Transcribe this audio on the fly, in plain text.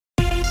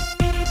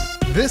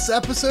This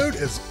episode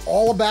is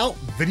all about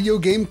video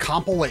game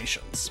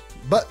compilations.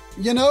 But,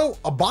 you know,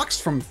 a box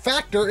from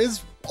Factor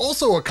is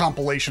also a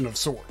compilation of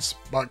sorts.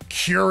 A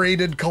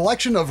curated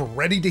collection of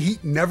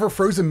ready-to-heat,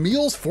 never-frozen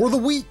meals for the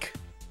week.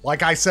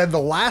 Like I said the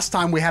last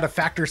time we had a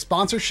Factor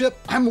sponsorship,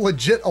 I'm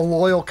legit a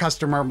loyal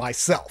customer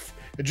myself.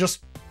 It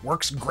just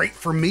works great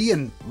for me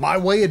and my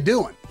way of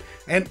doing.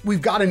 And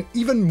we've got an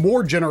even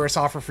more generous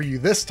offer for you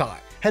this time.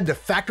 Head to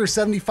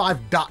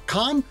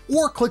factor75.com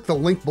or click the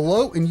link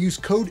below and use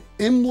code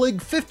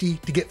MLiG50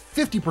 to get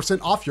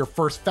 50% off your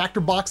first Factor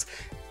box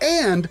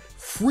and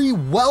free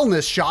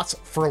wellness shots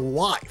for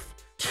life.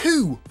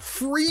 2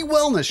 free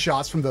wellness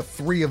shots from the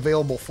 3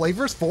 available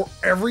flavors for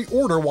every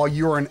order while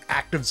you're an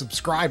active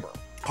subscriber.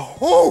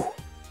 Oh,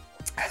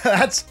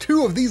 that's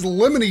 2 of these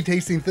lemony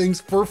tasting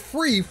things for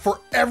free for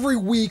every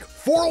week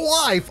for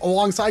life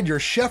alongside your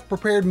chef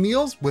prepared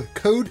meals with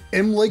code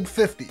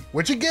MLiG50,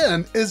 which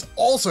again is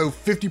also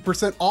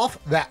 50%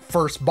 off that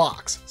first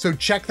box. So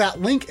check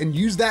that link and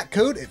use that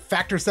code at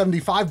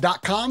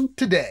factor75.com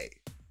today.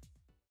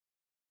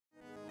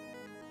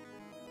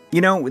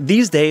 You know,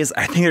 these days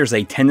I think there's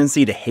a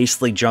tendency to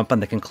hastily jump on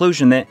the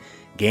conclusion that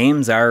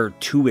games are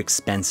too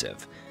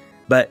expensive.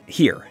 But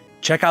here,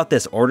 check out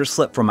this order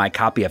slip from my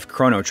copy of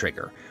Chrono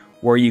Trigger,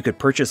 where you could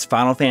purchase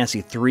Final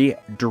Fantasy III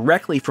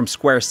directly from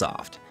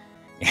Squaresoft.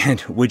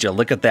 And would you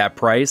look at that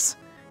price?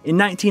 In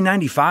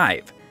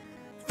 1995,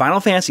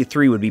 Final Fantasy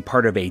III would be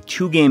part of a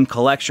 2-game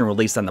collection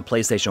released on the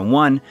PlayStation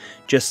 1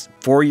 just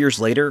 4 years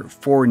later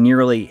for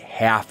nearly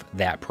half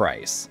that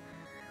price.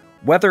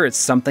 Whether it's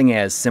something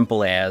as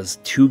simple as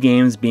 2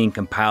 games being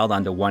compiled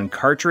onto 1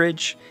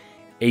 cartridge,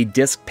 a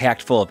disc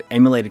packed full of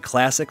emulated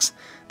classics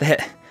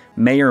that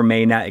may or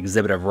may not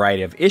exhibit a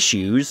variety of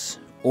issues,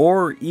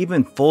 or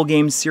even full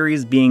game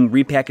series being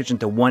repackaged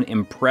into one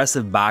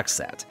impressive box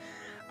set,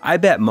 I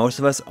bet most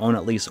of us own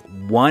at least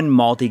one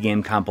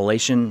multi-game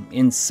compilation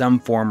in some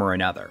form or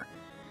another.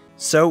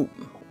 So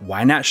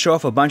why not show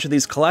off a bunch of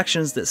these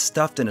collections that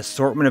stuffed an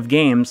assortment of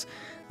games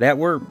that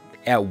were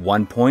at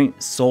one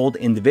point sold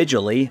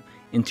individually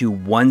into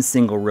one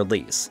single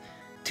release,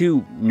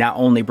 to not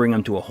only bring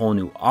them to a whole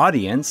new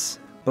audience,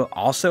 but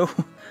also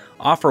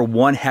offer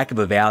one heck of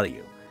a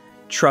value.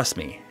 Trust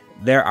me,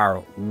 there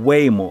are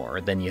way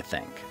more than you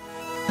think.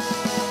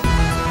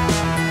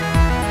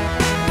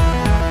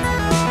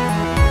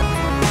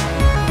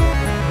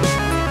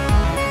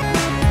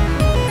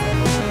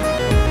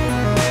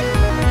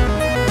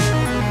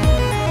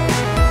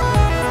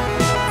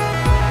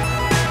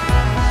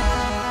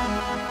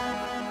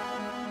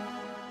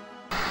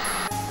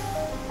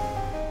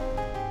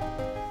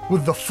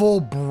 With the full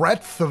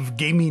breadth of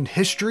gaming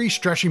history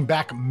stretching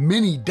back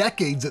many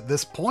decades at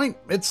this point,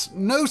 it's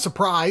no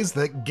surprise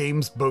that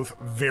games both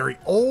very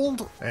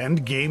old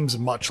and games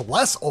much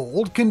less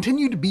old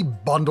continue to be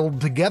bundled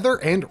together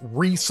and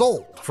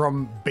resold,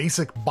 from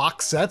basic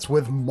box sets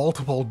with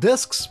multiple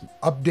discs,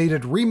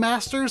 updated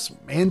remasters,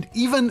 and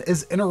even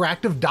as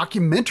interactive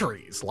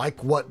documentaries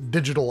like what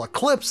Digital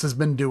Eclipse has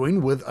been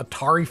doing with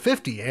Atari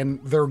 50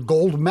 and their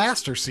Gold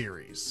Master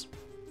series.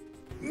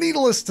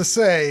 Needless to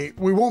say,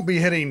 we won't be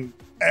hitting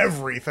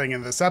everything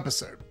in this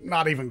episode,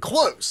 not even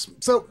close.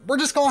 So we're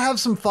just gonna have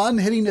some fun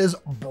hitting as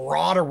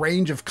broad a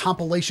range of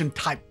compilation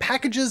type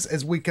packages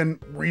as we can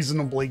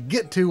reasonably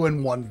get to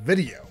in one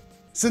video.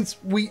 Since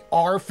we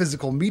are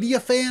physical media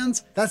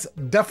fans, that's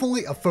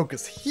definitely a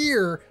focus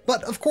here,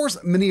 but of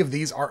course many of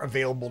these are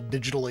available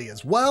digitally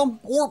as well,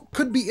 or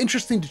could be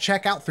interesting to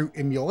check out through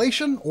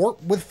emulation or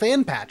with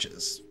fan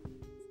patches.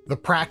 The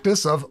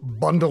practice of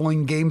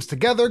bundling games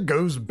together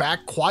goes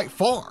back quite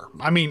far.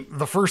 I mean,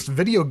 the first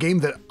video game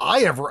that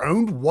I ever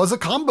owned was a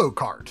combo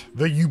cart,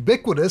 the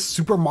ubiquitous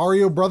Super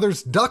Mario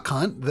Bros. Duck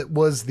Hunt that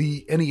was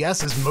the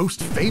NES's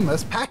most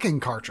famous packing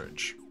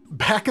cartridge.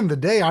 Back in the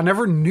day, I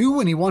never knew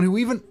anyone who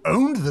even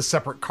owned the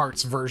separate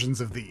carts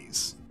versions of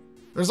these.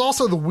 There's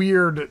also the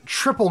weird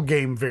triple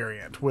game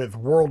variant with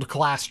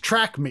world-class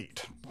track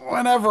meet.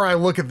 Whenever I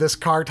look at this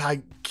cart,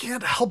 I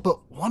can't help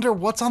but wonder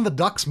what's on the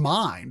duck's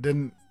mind,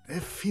 and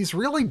if he's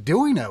really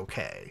doing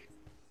okay.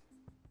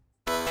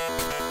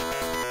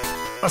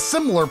 A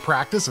similar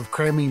practice of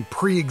cramming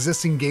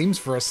pre-existing games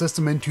for a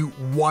system into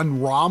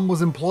one ROM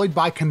was employed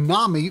by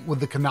Konami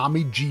with the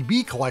Konami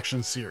GB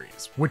Collection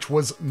series, which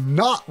was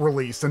not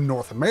released in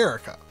North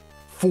America.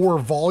 4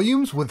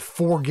 volumes with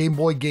 4 Game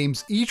Boy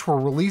games each were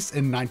released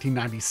in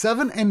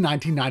 1997 and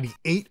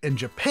 1998 in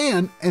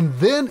Japan, and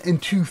then in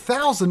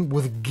 2000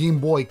 with Game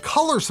Boy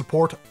Color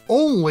support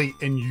only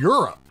in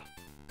Europe.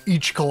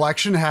 Each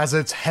collection has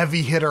its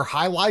heavy hitter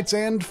highlights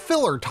and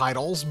filler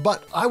titles,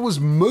 but I was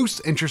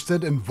most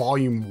interested in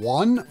Volume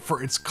 1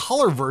 for its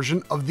color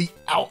version of the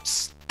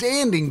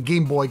outstanding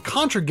Game Boy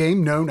Contra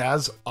game known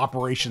as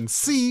Operation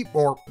C,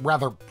 or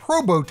rather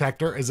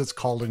Probotector as it's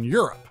called in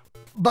Europe.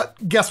 But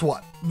guess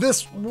what?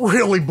 This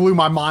really blew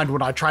my mind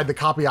when I tried the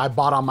copy I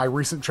bought on my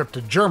recent trip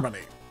to Germany.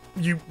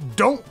 You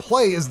don't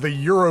play as the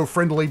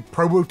Euro-friendly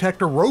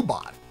Probotector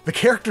robot. The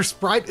character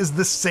sprite is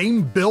the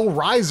same Bill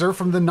Riser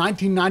from the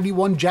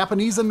 1991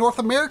 Japanese and North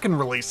American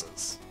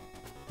releases.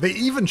 They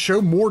even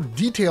show more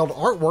detailed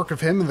artwork of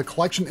him in the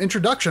collection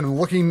introduction,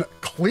 looking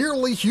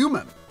clearly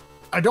human.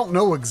 I don't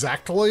know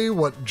exactly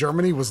what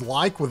Germany was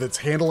like with its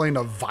handling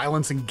of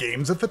violence in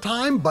games at the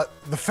time, but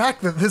the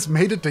fact that this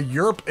made it to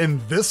Europe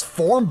in this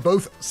form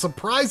both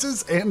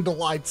surprises and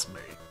delights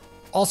me.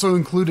 Also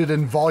included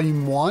in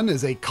Volume 1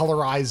 is a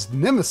colorized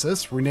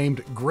Nemesis,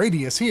 renamed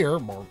Gradius here,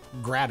 or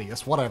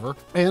Gradius, whatever,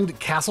 and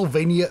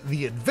Castlevania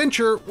The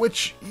Adventure,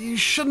 which you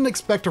shouldn't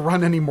expect to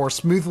run any more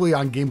smoothly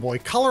on Game Boy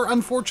Color,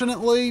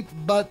 unfortunately,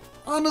 but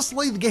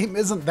honestly, the game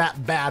isn't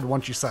that bad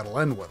once you settle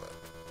in with it.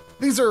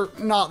 These are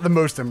not the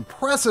most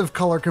impressive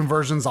color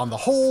conversions on the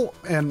whole,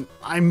 and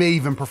I may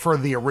even prefer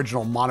the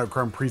original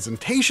monochrome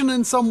presentation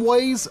in some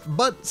ways,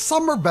 but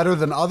some are better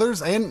than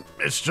others, and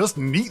it's just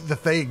neat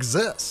that they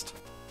exist.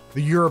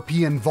 The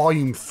European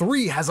Volume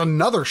 3 has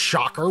another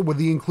shocker with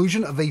the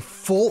inclusion of a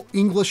full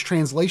English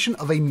translation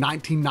of a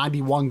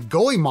 1991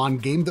 Goemon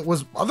game that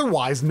was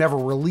otherwise never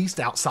released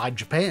outside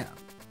Japan.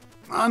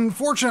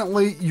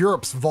 Unfortunately,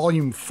 Europe's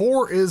Volume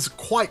 4 is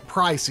quite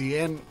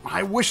pricey, and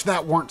I wish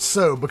that weren't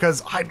so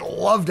because I'd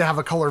love to have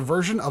a color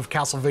version of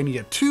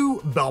Castlevania II: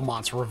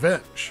 Belmont's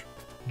Revenge.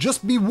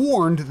 Just be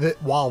warned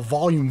that while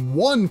Volume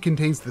 1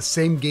 contains the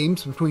same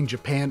games between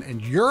Japan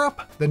and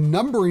Europe, the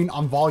numbering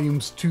on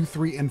Volumes 2,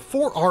 3, and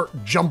 4 are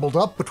jumbled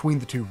up between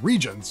the two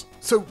regions,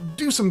 so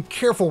do some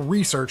careful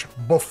research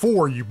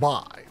before you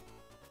buy.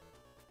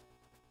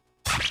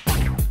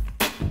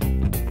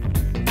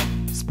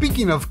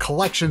 Speaking of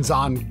collections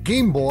on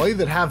Game Boy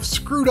that have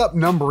screwed up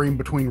numbering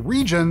between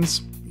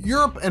regions,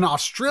 Europe and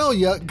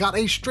Australia got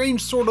a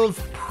strange sort of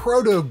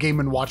proto-Game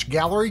 & Watch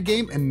Gallery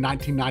game in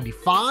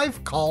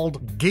 1995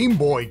 called Game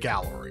Boy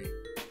Gallery.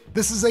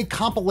 This is a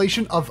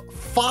compilation of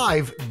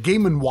 5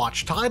 Game &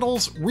 Watch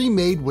titles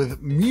remade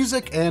with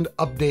music and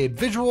updated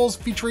visuals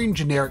featuring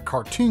generic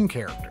cartoon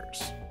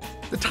characters.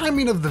 The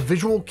timing of the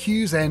visual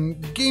cues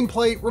and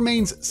gameplay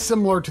remains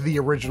similar to the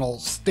original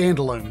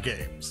standalone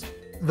games.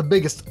 The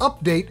biggest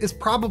update is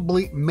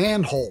probably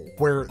Manhole,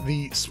 where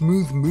the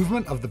smooth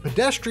movement of the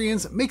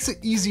pedestrians makes it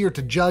easier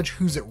to judge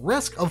who's at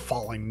risk of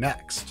falling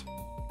next.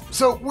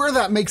 So where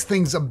that makes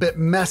things a bit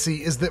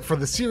messy is that for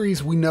the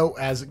series we know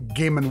as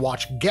Game &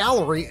 Watch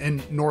Gallery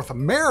in North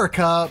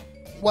America,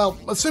 well,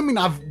 assuming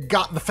I've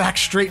got the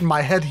facts straight in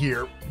my head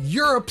here,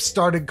 Europe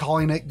started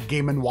calling it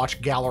Game &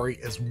 Watch Gallery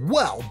as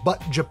well,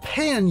 but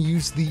Japan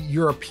used the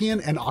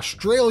European and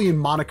Australian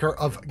moniker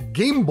of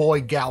Game Boy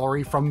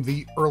Gallery from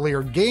the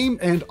earlier game,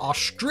 and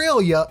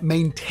Australia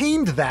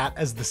maintained that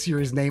as the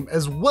series name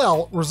as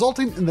well,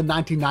 resulting in the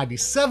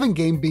 1997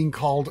 game being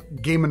called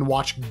Game &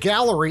 Watch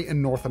Gallery in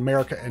North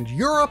America and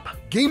Europe,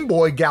 Game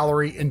Boy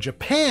Gallery in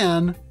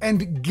Japan,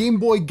 and Game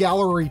Boy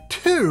Gallery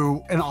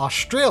 2 in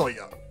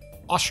Australia.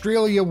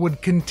 Australia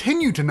would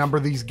continue to number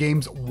these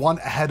games one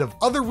ahead of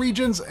other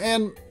regions,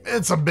 and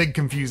it's a big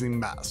confusing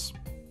mess.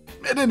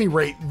 At any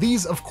rate,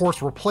 these of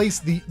course replace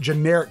the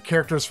generic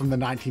characters from the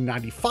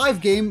 1995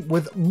 game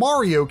with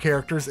Mario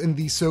characters in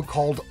the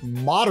so-called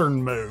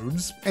modern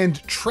modes,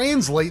 and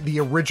translate the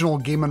original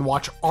Game &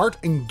 Watch art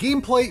and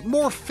gameplay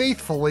more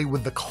faithfully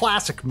with the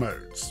classic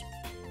modes.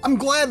 I'm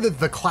glad that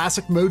the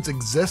classic modes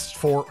exist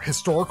for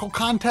historical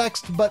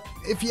context, but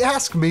if you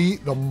ask me,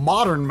 the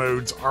modern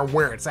modes are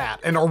where it's at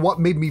and are what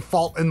made me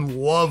fall in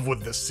love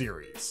with this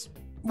series.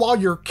 While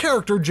your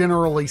character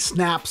generally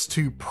snaps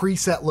to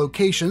preset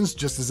locations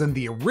just as in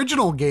the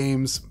original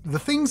games, the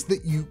things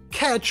that you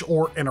catch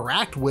or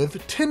interact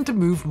with tend to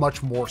move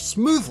much more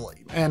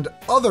smoothly, and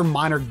other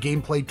minor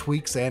gameplay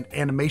tweaks and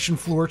animation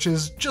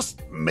flourishes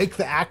just make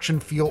the action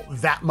feel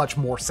that much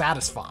more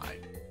satisfying.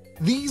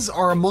 These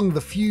are among the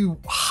few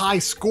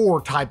high-score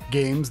type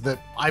games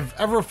that I've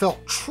ever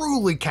felt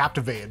truly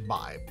captivated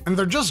by, and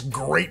they're just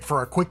great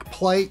for a quick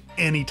play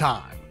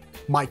anytime.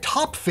 My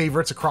top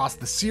favorites across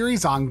the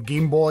series on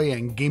Game Boy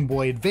and Game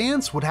Boy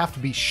Advance would have to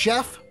be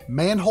Chef,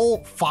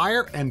 Manhole,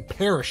 Fire, and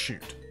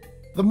Parachute.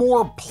 The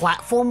more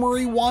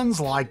platformery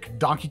ones like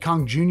Donkey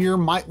Kong Jr.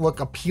 might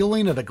look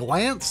appealing at a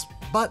glance,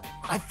 but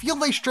I feel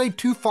they stray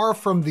too far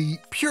from the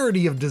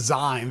purity of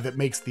design that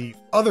makes the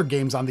other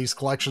games on these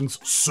collections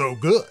so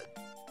good.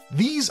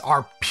 These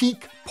are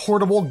peak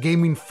portable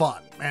gaming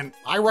fun, and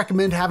I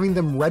recommend having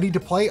them ready to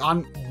play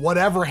on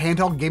whatever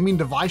handheld gaming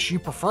device you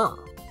prefer.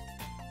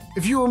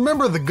 If you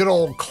remember the good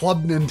old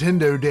Club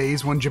Nintendo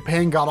days when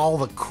Japan got all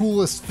the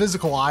coolest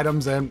physical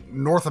items and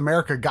North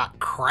America got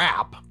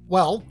crap,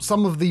 well,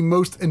 some of the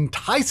most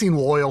enticing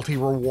loyalty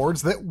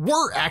rewards that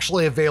were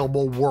actually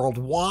available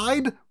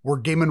worldwide were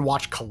Game &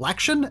 Watch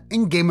Collection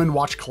and Game &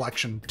 Watch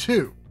Collection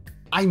 2.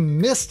 I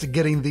missed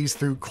getting these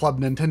through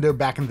Club Nintendo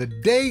back in the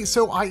day,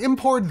 so I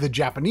imported the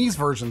Japanese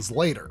versions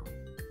later.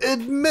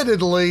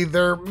 Admittedly,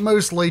 they're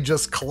mostly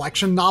just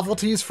collection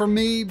novelties for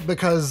me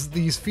because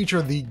these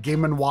feature the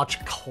Game &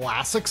 Watch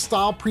Classic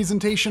style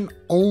presentation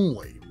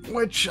only,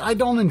 which I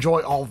don't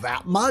enjoy all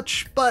that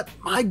much, but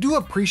I do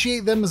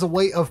appreciate them as a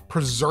way of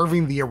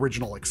preserving the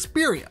original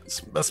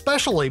experience,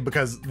 especially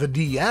because the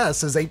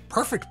DS is a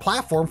perfect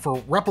platform for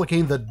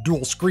replicating the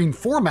dual screen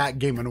format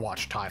Game &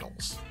 Watch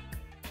titles.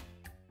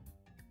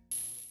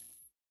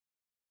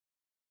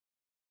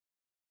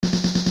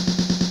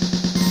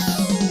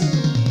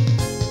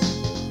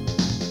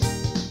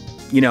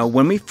 You know,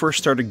 when we first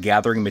started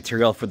gathering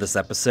material for this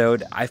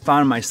episode, I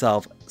found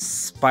myself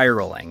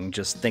spiraling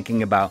just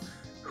thinking about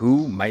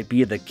who might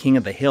be the king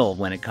of the hill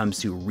when it comes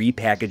to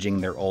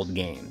repackaging their old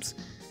games.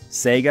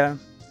 Sega,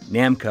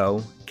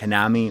 Namco,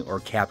 Konami,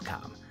 or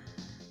Capcom.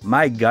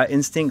 My gut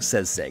instinct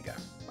says Sega.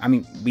 I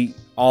mean, we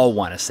all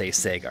want to say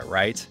Sega,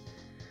 right?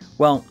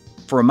 Well,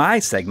 for my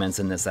segments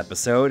in this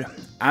episode,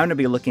 I'm going to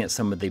be looking at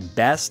some of the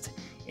best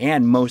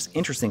and most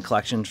interesting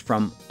collections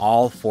from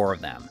all four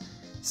of them,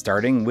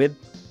 starting with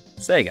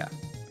Sega.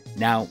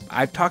 Now,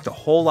 I've talked a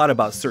whole lot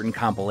about certain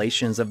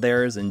compilations of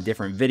theirs in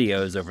different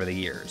videos over the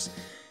years.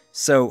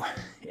 So,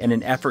 in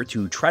an effort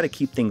to try to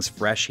keep things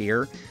fresh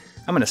here,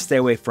 I'm going to stay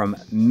away from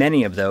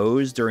many of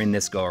those during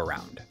this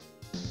go-around.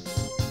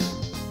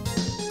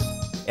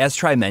 As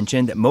Tri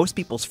mentioned, most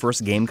people's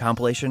first game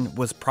compilation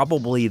was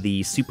probably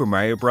the Super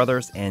Mario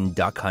Bros. And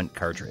Duck Hunt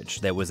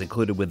cartridge that was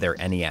included with their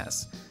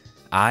NES.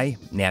 I,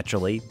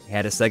 naturally,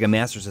 had a Sega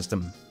Master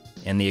System,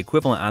 and the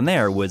equivalent on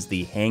there was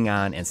the Hang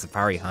On and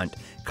Safari Hunt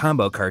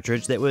combo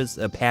cartridge that was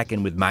a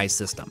pack-in with my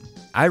system.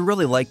 I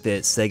really liked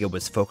that Sega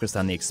was focused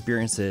on the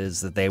experiences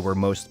that they were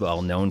most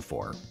well known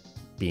for,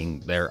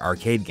 being their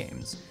arcade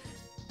games.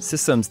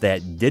 Systems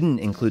that didn't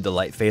include the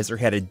Light Phaser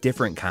had a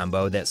different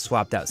combo that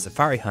swapped out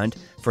Safari Hunt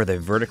for the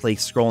vertically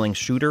scrolling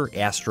shooter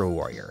Astro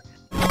Warrior.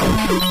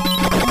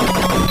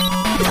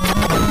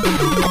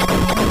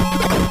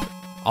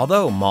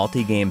 Although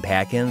multi-game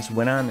pack-ins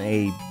went on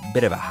a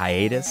bit of a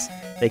hiatus,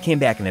 they came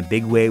back in a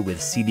big way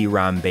with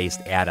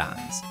CD-ROM-based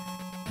add-ons.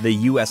 The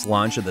US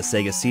launch of the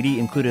Sega CD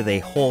included a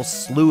whole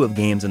slew of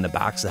games in the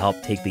box to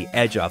help take the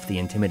edge off the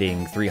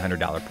intimidating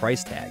 $300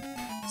 price tag.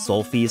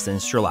 Soul Feast and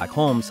Sherlock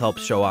Holmes helped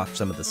show off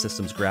some of the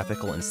system's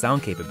graphical and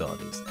sound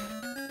capabilities.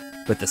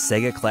 But the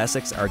Sega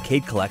Classics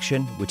Arcade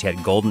Collection, which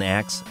had Golden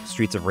Axe,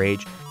 Streets of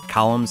Rage,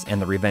 Columns,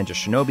 and The Revenge of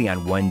Shinobi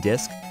on one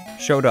disc,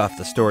 showed off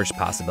the storage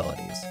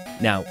possibilities.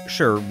 Now,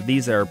 sure,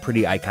 these are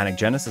pretty iconic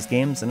Genesis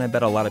games, and I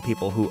bet a lot of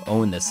people who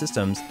own the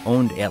systems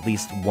owned at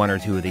least one or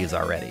two of these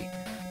already.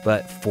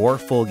 But 4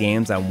 full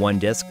games on one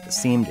disc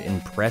seemed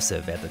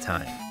impressive at the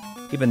time,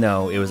 even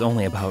though it was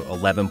only about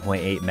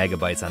 11.8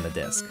 megabytes on the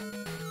disc.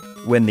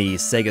 When the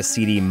Sega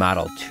CD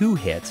Model 2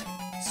 hit,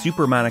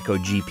 Super Monaco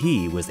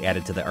GP was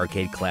added to the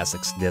Arcade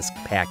Classics disc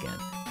pack-in.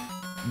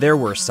 There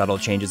were subtle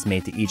changes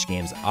made to each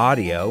game's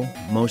audio,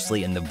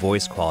 mostly in the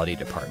voice quality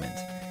department.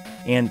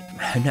 And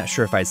I'm not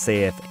sure if I'd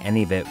say if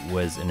any of it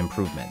was an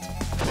improvement.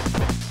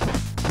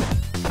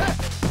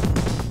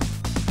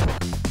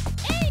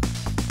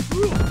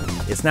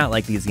 It's not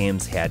like these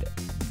games had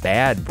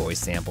bad voice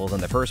samples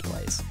in the first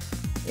place.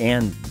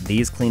 And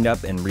these cleaned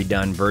up and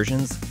redone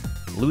versions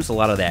lose a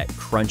lot of that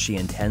crunchy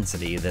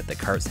intensity that the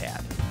carts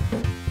had.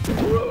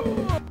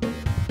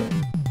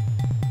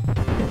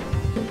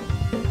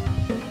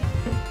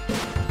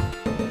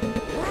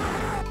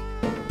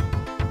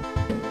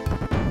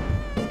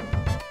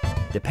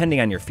 Depending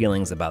on your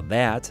feelings about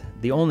that,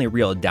 the only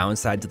real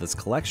downside to this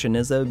collection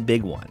is a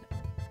big one.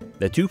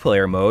 The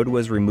 2-player mode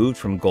was removed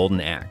from Golden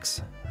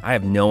Axe. I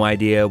have no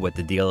idea what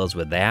the deal is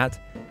with that,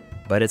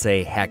 but it's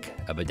a heck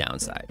of a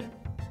downside.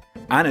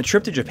 On a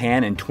trip to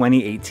Japan in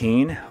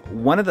 2018,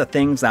 one of the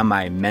things on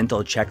my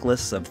mental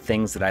checklist of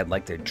things that I'd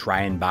like to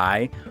try and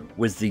buy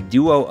was the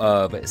duo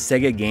of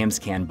Sega Games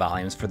Can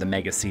volumes for the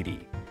Mega CD.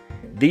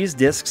 These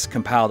discs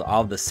compiled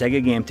all of the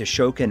Sega Game to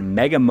Shokin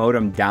Mega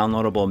Modem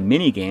downloadable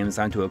mini-games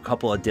onto a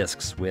couple of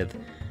discs with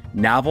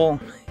novel,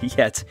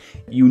 yet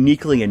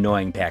uniquely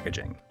annoying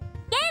packaging.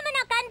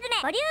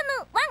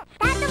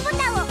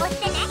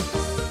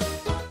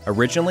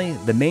 Originally,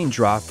 the main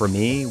draw for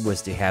me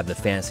was to have the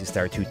Phantasy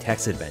Star 2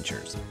 text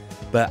adventures,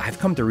 but I've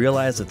come to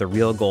realize that the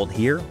real gold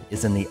here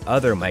is in the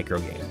other micro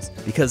games,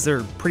 because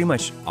they're pretty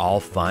much all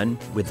fun,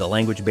 with the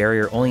language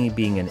barrier only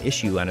being an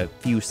issue on a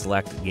few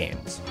select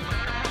games.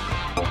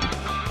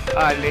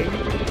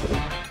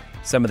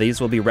 Some of these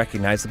will be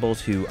recognizable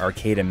to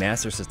arcade and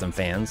Master System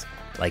fans,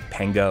 like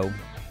Pengo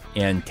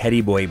and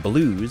Teddy Boy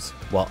Blues,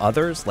 while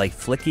others, like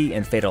Flicky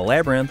and Fatal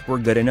Labyrinth, were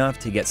good enough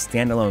to get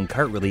standalone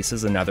cart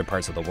releases in other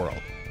parts of the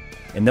world.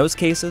 In those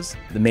cases,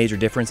 the major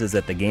difference is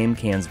that the Game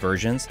Can's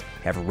versions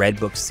have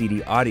Redbook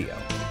CD audio.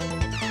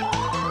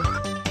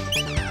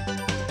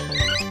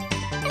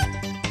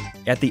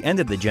 At the end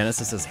of the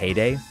Genesis's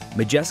heyday,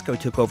 McCheskey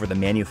took over the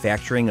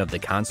manufacturing of the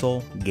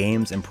console,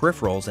 games, and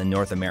peripherals in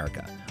North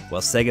America,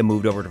 while Sega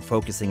moved over to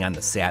focusing on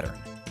the Saturn.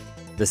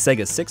 The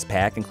Sega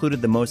 6-pack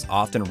included the most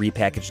often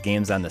repackaged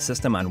games on the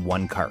system on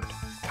one cart: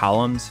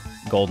 Columns,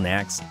 Golden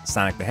Axe,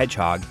 Sonic the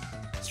Hedgehog,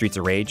 Streets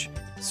of Rage,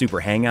 Super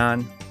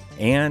Hang-On,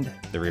 and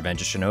The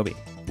Revenge of Shinobi.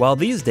 While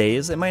these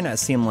days it might not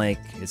seem like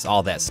it's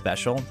all that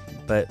special,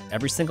 but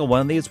every single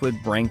one of these would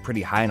rank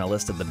pretty high on a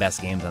list of the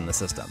best games on the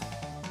system.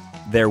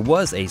 There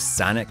was a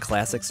Sonic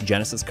Classics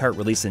Genesis cart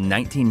released in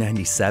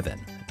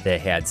 1997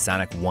 that had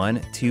Sonic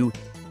 1, 2,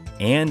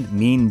 and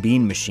Mean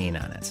Bean Machine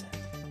on it.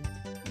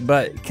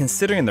 But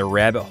considering the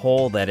rabbit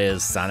hole that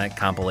is Sonic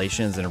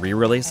compilations and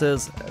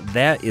re-releases,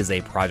 that is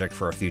a project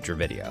for a future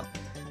video.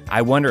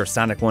 I wonder if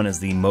Sonic 1 is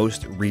the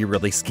most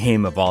re-released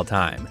game of all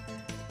time.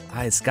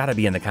 it's gotta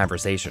be in the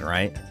conversation,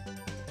 right?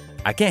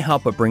 I can't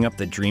help but bring up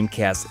the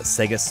Dreamcast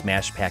Sega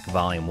Smash Pack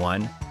Volume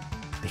 1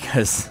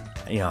 because,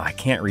 I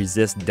can't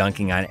resist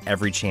dunking on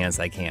every chance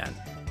I can.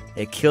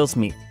 It kills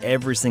me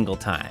every single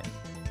time.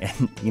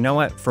 And you know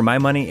what? For my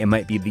money, it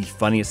might be the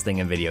funniest thing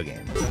in video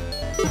games.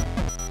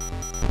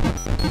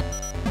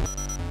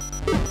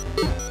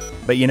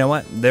 But you know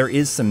what? There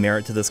is some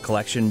merit to this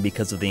collection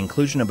because of the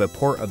inclusion of a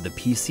port of the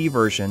PC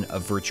version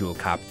of Virtua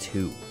Cop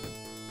 2.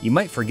 You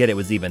might forget it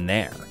was even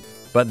there,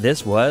 but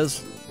this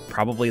was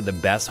probably the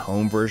best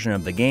home version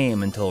of the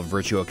game until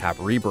Virtua Cop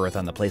Rebirth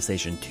on the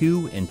PlayStation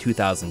 2 in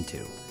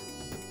 2002.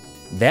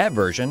 That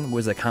version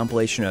was a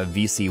compilation of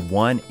VC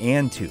 1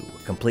 and 2,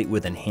 complete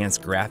with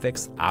enhanced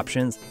graphics,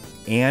 options,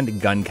 and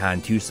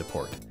GunCon 2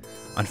 support.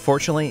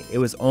 Unfortunately, it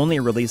was only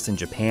released in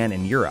Japan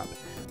and Europe,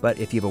 but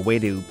if you have a way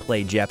to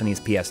play Japanese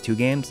PS2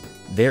 games,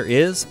 there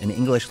is an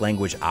English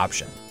language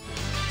option.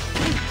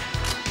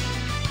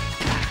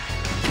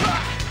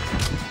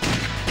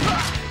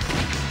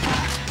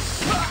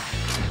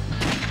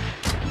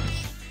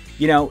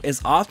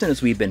 As often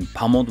as we've been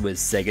pummeled with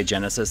Sega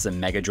Genesis and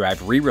Mega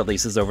Drive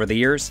re-releases over the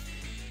years,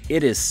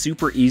 it is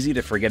super easy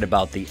to forget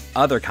about the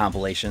other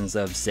compilations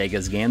of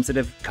Sega's games that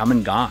have come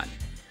and gone,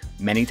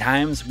 many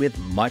times with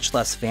much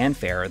less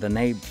fanfare than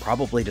they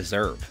probably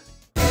deserve.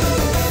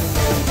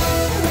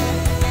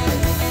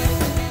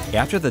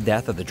 After the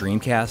death of the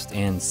Dreamcast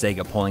and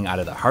Sega pulling out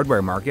of the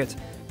hardware market,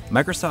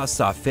 Microsoft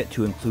saw fit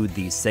to include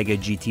the Sega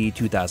GT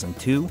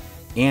 2002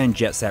 and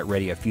Jet Set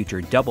Radio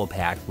Future double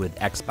pack with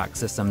Xbox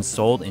systems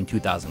sold in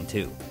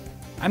 2002.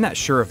 I'm not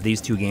sure if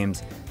these two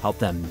games helped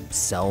them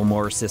sell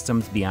more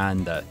systems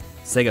beyond the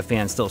Sega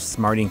fans still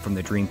smarting from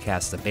the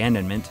Dreamcast's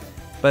abandonment,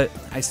 but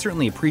I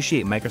certainly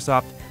appreciate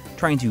Microsoft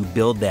trying to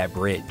build that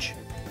bridge.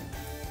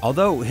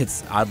 Although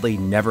it's oddly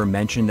never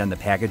mentioned on the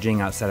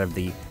packaging outside of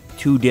the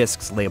 2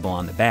 discs label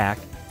on the back,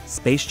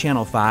 Space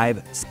Channel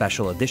 5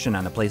 Special Edition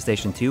on the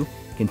PlayStation 2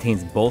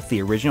 contains both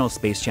the original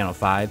Space Channel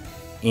 5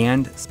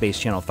 and Space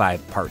Channel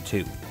 5 Part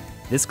 2.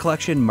 This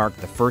collection marked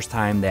the first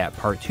time that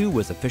Part 2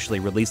 was officially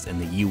released in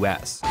the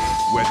US.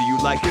 Whether you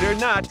like it or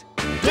not,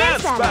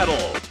 Dance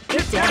Battle!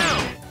 Get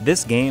down!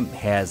 This game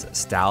has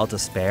style to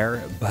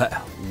spare,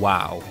 but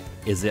wow,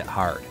 is it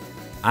hard.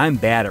 I'm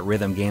bad at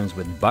rhythm games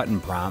with button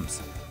prompts,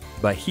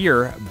 but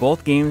here,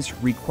 both games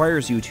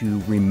requires you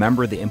to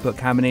remember the input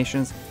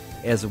combinations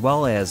as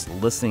well as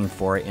listening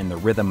for it in the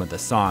rhythm of the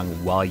song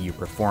while you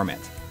perform it,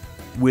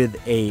 with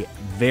a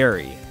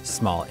very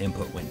small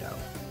input window.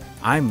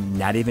 I'm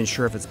not even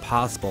sure if it's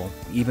possible,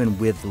 even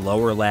with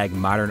lower lag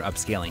modern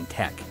upscaling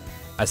tech.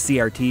 A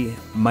CRT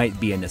might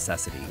be a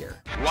necessity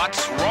here.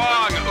 What's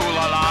wrong, ooh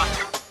la la?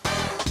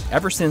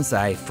 Ever since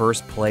I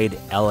first played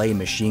LA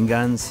Machine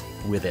Guns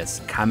with its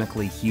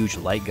comically huge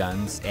light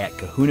guns at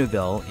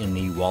Kahunaville in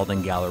the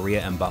Walden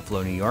Galleria in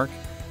Buffalo, New York,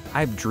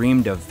 I've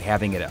dreamed of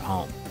having it at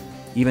home,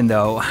 even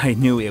though I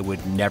knew it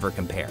would never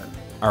compare.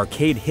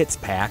 Arcade Hits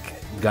Pack,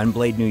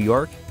 Gunblade New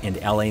York, and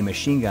LA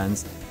Machine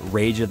Guns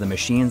Rage of the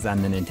Machines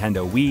on the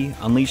Nintendo Wii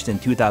unleashed in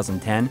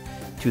 2010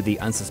 to the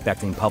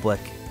unsuspecting public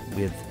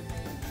with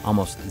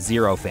almost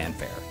zero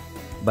fanfare.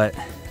 But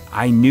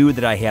I knew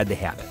that I had to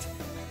have it.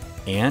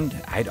 And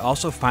I'd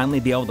also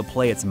finally be able to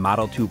play its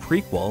Model 2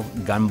 prequel,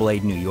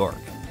 Gunblade New York.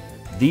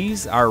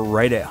 These are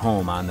right at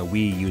home on the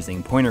Wii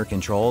using pointer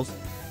controls,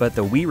 but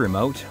the Wii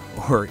Remote,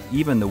 or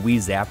even the Wii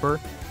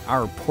Zapper,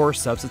 are poor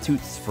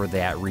substitutes for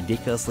that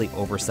ridiculously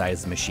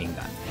oversized machine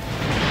gun.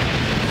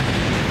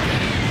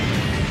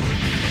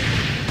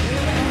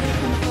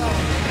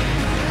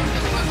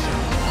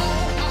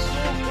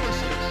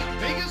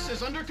 Vegas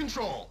is under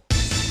control.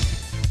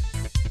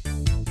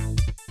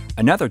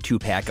 Another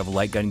 2-pack of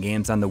light gun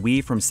games on the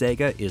Wii from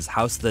Sega is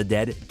House of the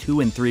Dead 2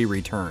 and 3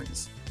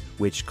 Returns,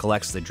 which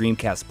collects the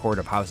Dreamcast port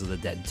of House of the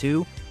Dead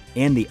 2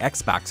 and the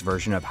Xbox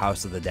version of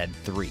House of the Dead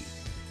 3.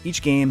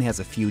 Each game has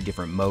a few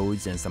different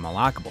modes and some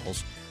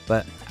unlockables,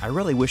 but I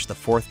really wish the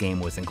 4th game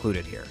was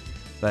included here.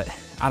 But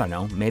I don't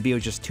know, maybe it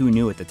was just too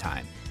new at the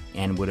time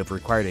and would have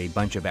required a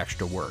bunch of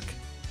extra work.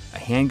 A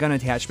handgun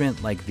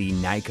attachment like the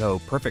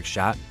Nyko Perfect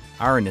Shot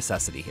are a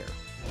necessity here.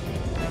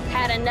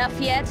 Had enough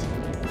yet?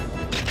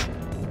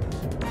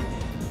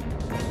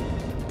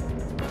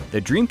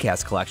 The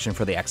Dreamcast collection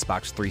for the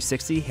Xbox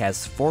 360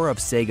 has 4 of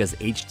Sega's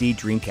HD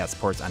Dreamcast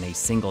ports on a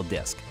single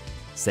disc: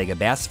 Sega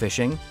Bass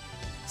Fishing,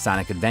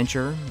 Sonic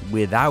Adventure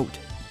without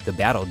the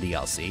Battle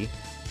DLC,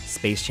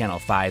 Space Channel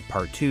 5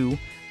 Part 2,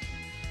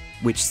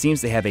 which seems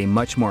to have a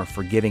much more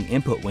forgiving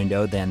input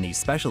window than the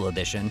Special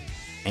Edition,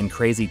 and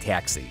Crazy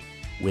Taxi,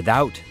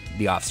 without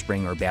The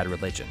Offspring or Bad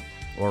Religion,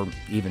 or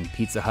even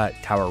Pizza Hut,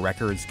 Tower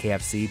Records,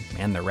 KFC,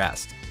 and the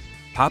rest.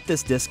 Pop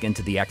this disc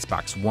into the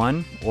Xbox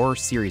One or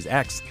Series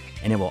X,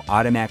 and it will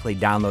automatically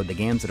download the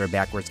games that are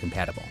backwards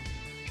compatible.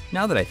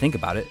 Now that I think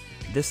about it,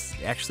 this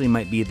actually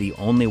might be the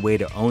only way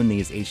to own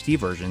these HD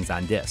versions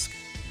on disc.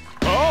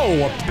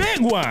 Oh, a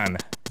big one!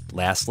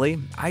 Lastly,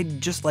 I'd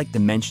just like to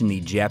mention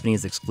the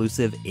Japanese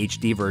exclusive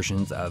HD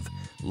versions of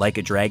Like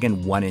a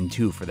Dragon 1 and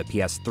 2 for the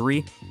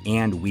PS3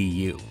 and Wii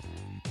U.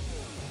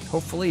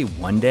 Hopefully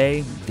one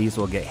day, these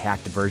will get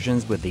hacked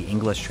versions with the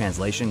English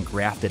translation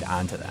grafted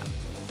onto them.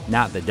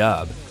 Not the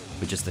dub,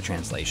 but just the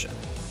translation.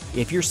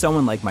 If you're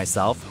someone like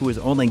myself who has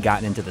only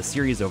gotten into the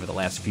series over the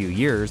last few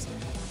years,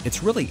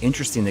 it's really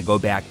interesting to go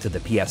back to the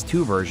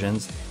PS2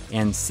 versions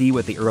and see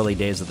what the early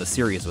days of the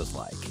series was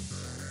like.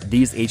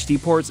 These HD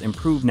ports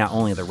improve not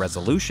only the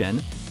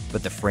resolution,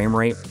 but the frame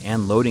rate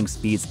and loading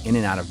speeds in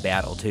and out of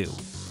battle too.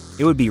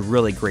 It would be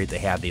really great to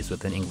have these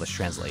with an English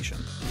translation.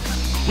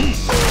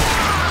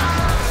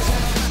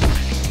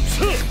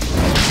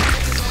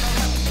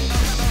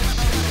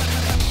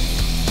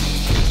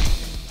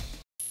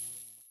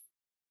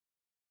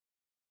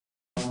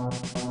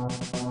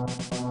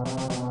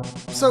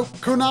 So,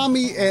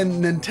 Konami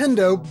and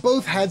Nintendo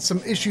both had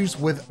some issues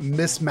with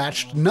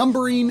mismatched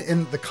numbering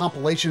in the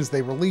compilations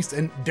they released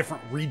in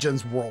different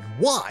regions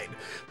worldwide,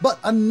 but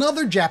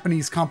another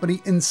Japanese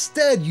company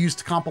instead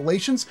used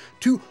compilations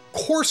to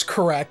course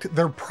correct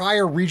their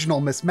prior regional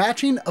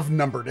mismatching of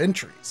numbered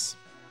entries.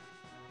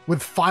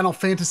 With Final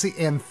Fantasy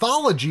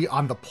Anthology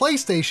on the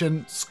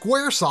PlayStation,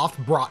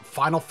 Squaresoft brought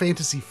Final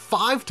Fantasy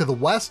V to the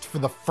West for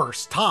the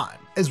first time,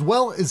 as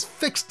well as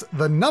fixed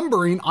the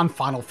numbering on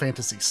Final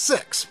Fantasy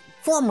VI,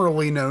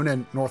 formerly known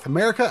in North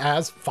America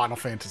as Final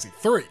Fantasy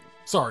III.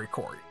 Sorry,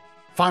 Coury.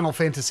 Final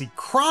Fantasy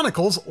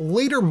Chronicles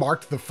later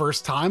marked the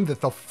first time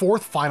that the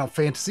fourth Final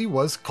Fantasy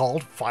was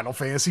called Final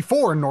Fantasy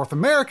IV in North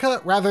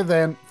America rather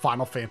than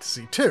Final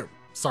Fantasy II.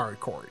 Sorry,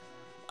 Coury.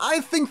 I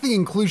think the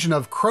inclusion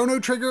of Chrono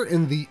Trigger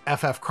in the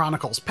FF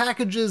Chronicles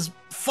package is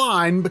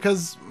fine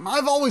because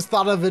I've always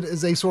thought of it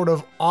as a sort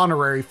of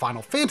honorary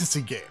Final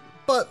Fantasy game,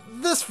 but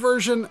this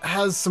version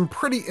has some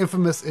pretty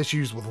infamous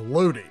issues with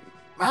loading.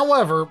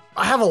 However,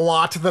 I have a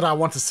lot that I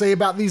want to say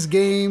about these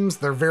games,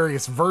 their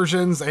various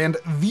versions, and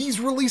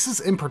these releases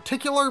in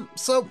particular,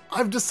 so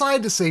I've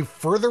decided to save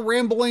further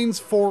ramblings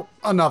for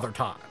another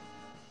time.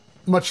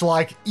 Much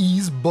like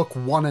Ys Book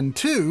 1 and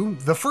 2,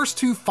 the first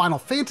two Final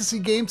Fantasy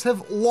games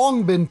have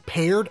long been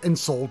paired and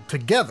sold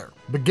together,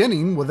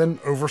 beginning with an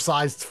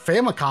oversized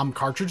Famicom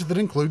cartridge that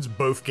includes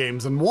both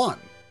games in one.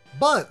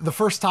 But the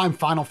first time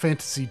Final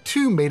Fantasy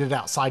II made it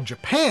outside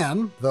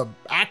Japan, the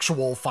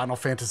actual Final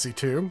Fantasy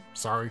II,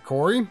 sorry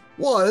Coury,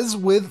 was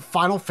with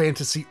Final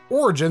Fantasy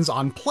Origins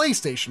on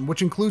PlayStation,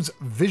 which includes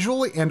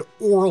visually and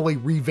orally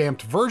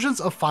revamped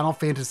versions of Final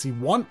Fantasy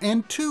I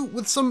and II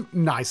with some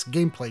nice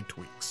gameplay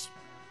tweaks.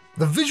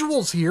 The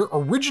visuals here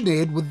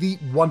originated with the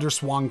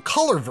WonderSwan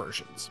color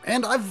versions,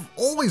 and I've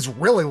always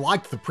really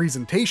liked the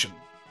presentation.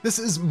 This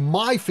is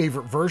my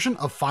favorite version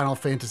of Final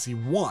Fantasy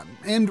I,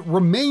 and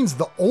remains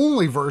the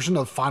only version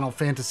of Final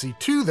Fantasy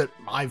II that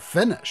I've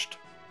finished.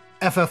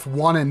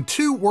 FF1 and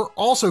 2 were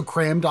also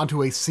crammed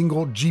onto a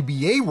single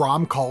GBA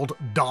ROM called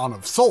Dawn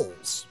of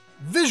Souls.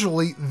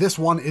 Visually, this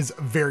one is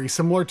very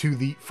similar to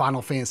the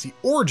Final Fantasy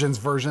Origins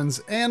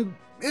versions, and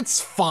it's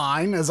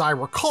fine as I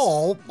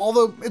recall,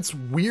 although it's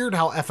weird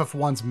how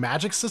FF1's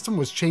magic system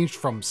was changed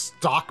from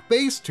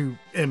stock-based to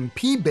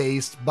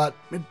MP-based, but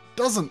it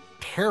doesn't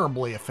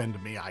terribly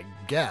offend me, I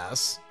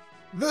guess.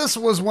 This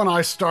was when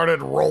I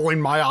started rolling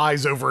my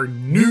eyes over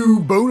new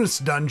bonus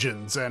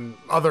dungeons and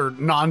other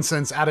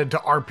nonsense added to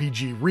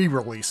RPG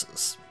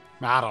re-releases.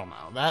 I don't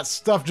know, that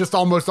stuff just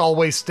almost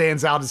always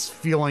stands out as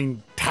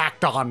feeling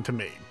tacked on to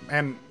me,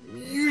 and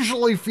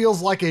usually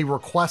feels like a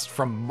request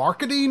from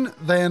marketing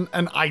than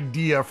an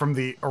idea from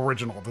the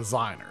original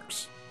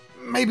designers.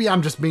 Maybe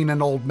I'm just being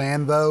an old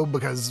man though,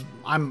 because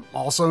I'm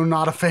also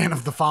not a fan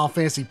of the Final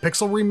Fantasy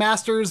Pixel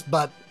remasters,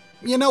 but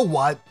you know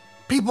what?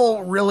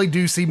 People really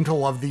do seem to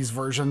love these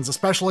versions,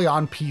 especially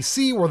on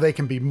PC where they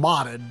can be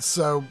modded,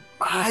 so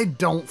I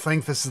don't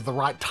think this is the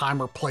right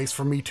time or place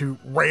for me to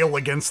rail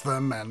against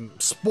them and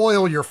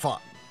spoil your fun.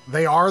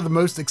 They are the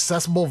most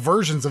accessible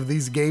versions of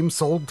these games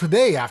sold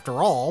today,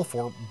 after all,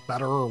 for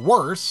better or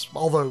worse,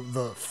 although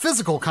the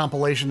physical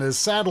compilation is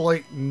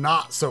sadly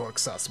not so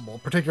accessible,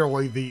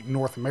 particularly the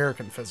North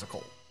American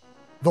physical.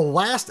 The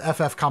last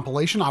FF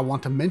compilation I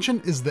want to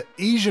mention is the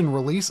Asian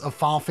release of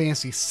Final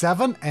Fantasy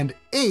VII and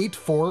VIII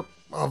for,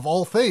 of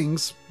all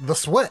things, the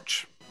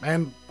Switch.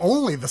 And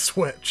only the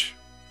Switch.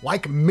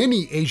 Like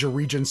many Asia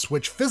region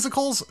Switch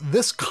physicals,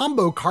 this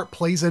combo cart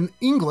plays in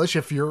English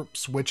if your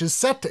Switch is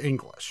set to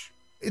English.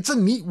 It's a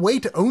neat way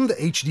to own the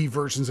HD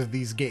versions of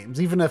these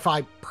games, even if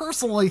I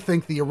personally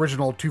think the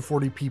original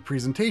 240p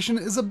presentation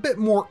is a bit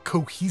more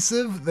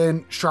cohesive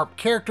than sharp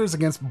characters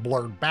against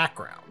blurred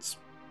backgrounds.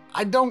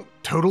 I don't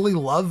totally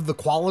love the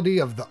quality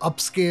of the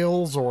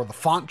upscales or the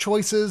font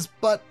choices,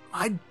 but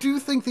I do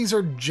think these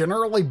are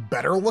generally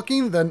better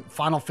looking than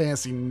Final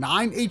Fantasy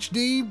IX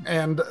HD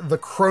and the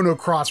Chrono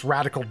Cross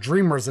Radical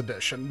Dreamers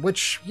edition,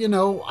 which, you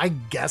know, I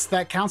guess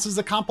that counts as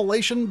a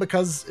compilation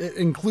because it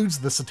includes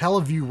the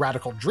Satellaview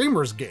Radical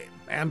Dreamers game,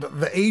 and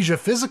the Asia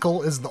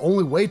physical is the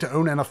only way to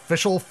own an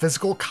official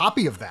physical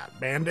copy of that,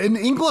 and in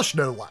English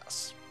no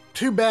less.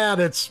 Too bad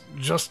it's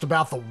just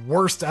about the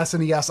worst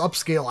SNES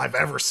upscale I've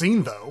ever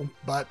seen though,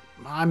 but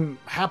I'm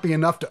happy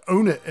enough to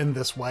own it in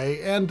this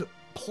way and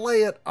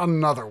play it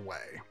another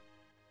way.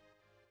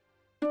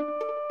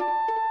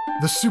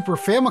 The Super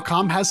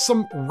Famicom has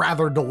some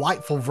rather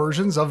delightful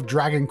versions of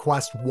Dragon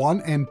Quest I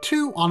and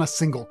II on a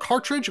single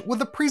cartridge,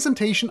 with a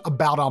presentation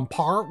about on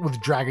par with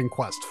Dragon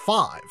Quest V.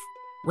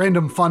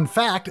 Random fun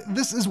fact,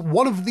 this is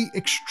one of the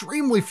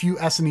extremely few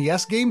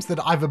SNES games that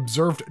I've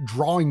observed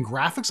drawing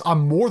graphics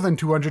on more than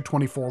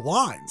 224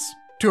 lines.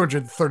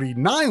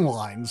 239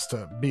 lines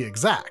to be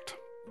exact.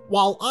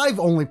 While I've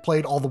only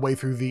played all the way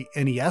through the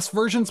NES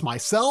versions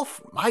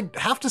myself, I'd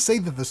have to say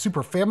that the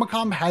Super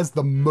Famicom has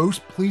the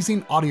most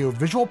pleasing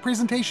audio-visual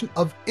presentation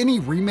of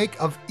any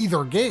remake of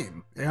either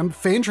game, and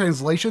fan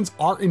translations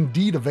are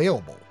indeed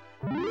available.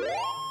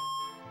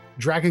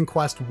 Dragon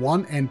Quest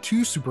I and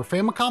II Super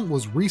Famicom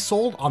was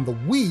resold on the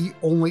Wii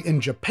only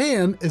in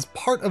Japan as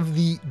part of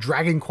the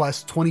Dragon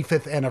Quest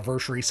 25th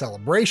anniversary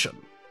celebration.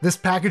 This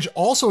package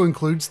also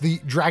includes the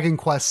Dragon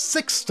Quest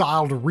VI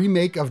styled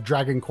remake of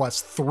Dragon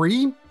Quest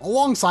III,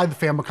 alongside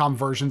the Famicom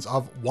versions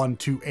of 1,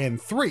 2, and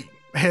 3.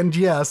 And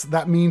yes,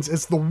 that means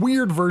it's the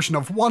weird version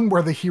of 1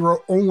 where the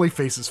hero only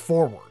faces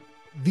forward.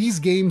 These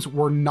games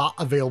were not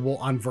available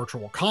on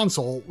Virtual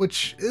Console,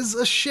 which is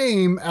a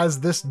shame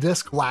as this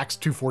disc lacks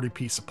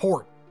 240p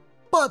support.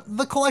 But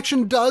the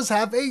collection does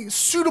have a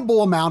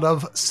suitable amount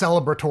of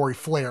celebratory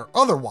flair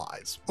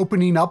otherwise,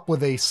 opening up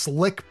with a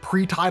slick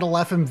pre-title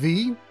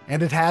FMV,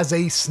 and it has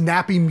a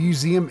snappy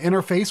museum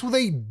interface with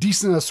a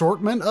decent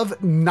assortment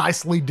of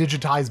nicely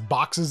digitized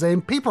boxes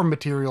and paper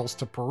materials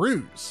to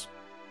peruse.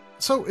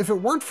 So if it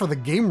weren't for the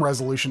game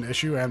resolution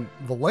issue and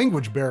the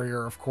language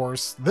barrier, of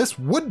course, this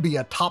would be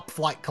a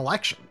top-flight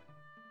collection.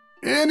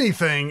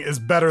 Anything is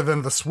better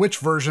than the Switch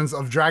versions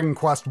of Dragon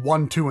Quest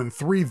I, 2, and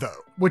 3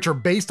 though, which are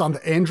based on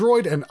the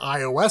Android and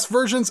iOS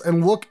versions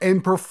and look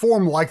and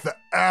perform like the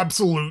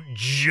absolute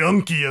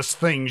junkiest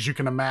things you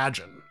can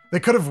imagine. They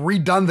could have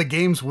redone the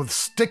games with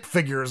stick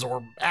figures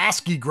or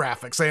ASCII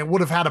graphics and it would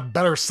have had a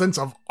better sense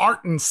of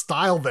art and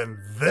style than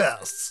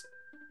this.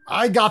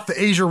 I got the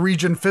Asia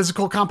region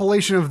physical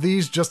compilation of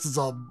these just as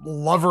a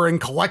lover and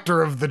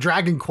collector of the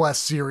Dragon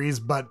Quest series,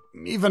 but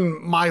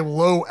even my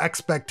low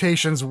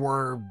expectations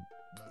were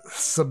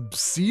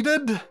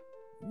subsided?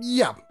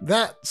 Yeah,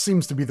 that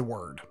seems to be the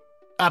word.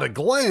 At a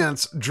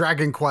glance,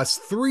 Dragon Quest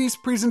III's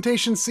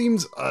presentation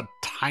seems a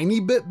tiny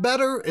bit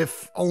better,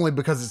 if only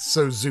because it's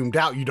so zoomed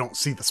out you don't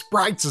see the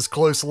sprites as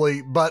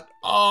closely, but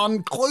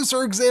on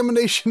closer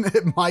examination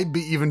it might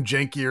be even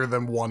jankier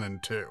than 1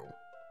 and 2.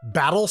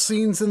 Battle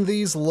scenes in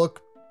these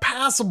look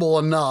passable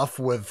enough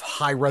with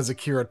high-res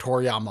Akira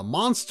Toriyama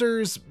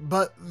monsters,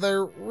 but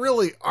there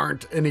really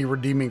aren't any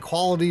redeeming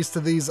qualities to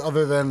these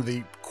other than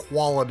the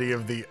quality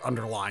of the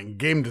underlying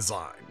game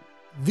design.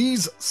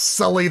 These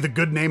sully the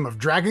good name of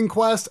Dragon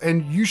Quest,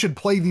 and you should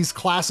play these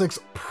classics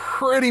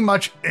pretty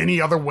much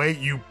any other way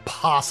you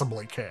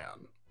possibly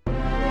can.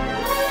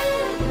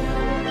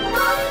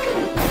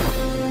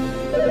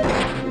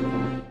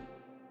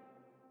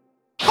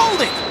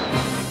 Hold it!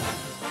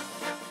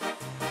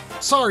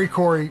 Sorry,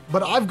 Coury,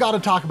 but I've got to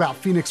talk about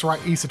Phoenix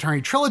Wright Ace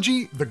Attorney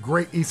Trilogy, The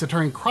Great Ace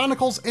Attorney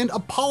Chronicles, and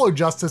Apollo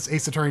Justice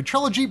Ace Attorney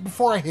Trilogy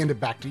before I hand it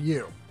back to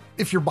you.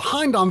 If you're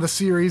behind on the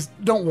series,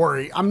 don't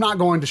worry, I'm not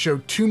going to show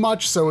too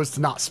much so as to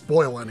not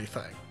spoil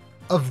anything.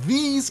 Of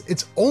these,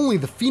 it's only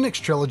the Phoenix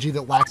Trilogy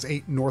that lacks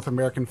a North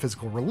American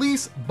physical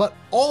release, but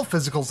all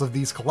physicals of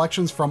these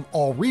collections from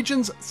all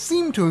regions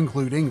seem to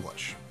include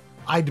English.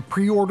 I'd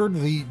pre-ordered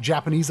the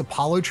Japanese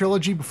Apollo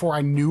trilogy before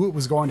I knew it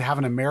was going to have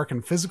an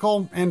American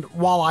physical, and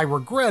while I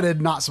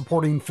regretted not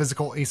supporting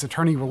physical Ace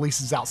Attorney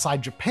releases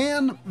outside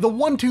Japan, the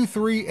 1, 2,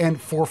 3, and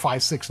 4,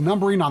 5, 6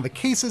 numbering on the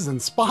cases and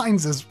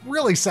spines is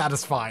really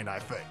satisfying, I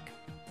think.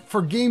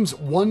 For games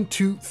 1,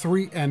 2,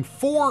 3, and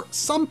 4,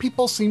 some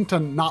people seem to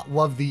not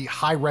love the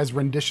high-res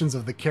renditions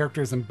of the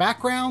characters and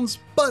backgrounds,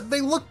 but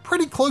they look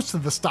pretty close to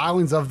the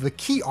stylings of the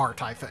key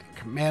art, I think,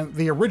 and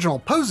the original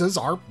poses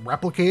are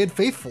replicated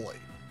faithfully.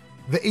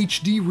 The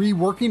HD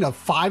reworking of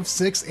 5,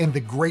 6, and the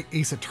Great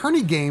Ace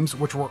Attorney games,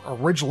 which were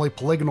originally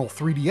polygonal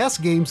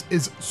 3DS games,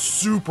 is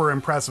super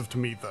impressive to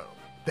me though.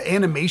 The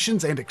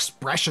animations and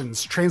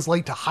expressions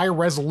translate to higher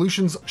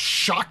resolutions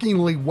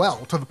shockingly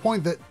well, to the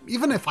point that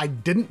even if I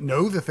didn't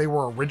know that they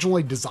were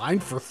originally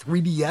designed for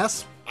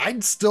 3DS,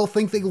 I'd still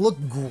think they look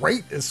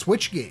great as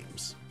Switch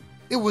games.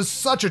 It was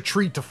such a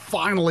treat to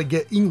finally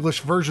get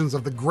English versions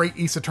of the Great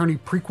Ace Attorney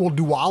prequel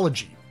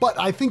duology, but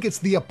I think it's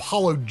the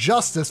Apollo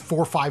Justice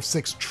 4, 5,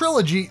 6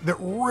 trilogy that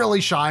really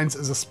shines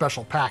as a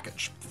special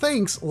package,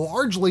 thanks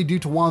largely due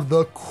to one of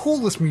the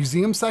coolest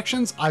museum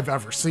sections I've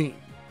ever seen.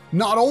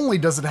 Not only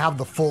does it have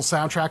the full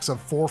soundtracks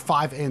of 4,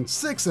 5, and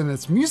 6 in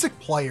its music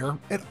player,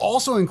 it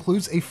also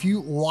includes a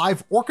few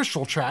live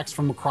orchestral tracks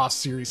from across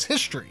series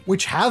history,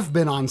 which have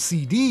been on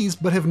CDs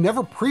but have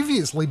never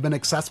previously been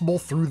accessible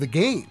through the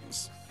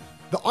games.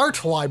 The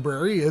art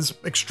library is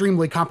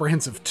extremely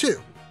comprehensive too.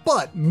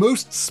 But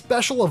most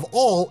special of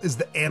all is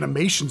the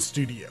animation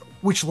studio,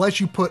 which lets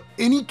you put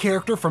any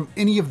character from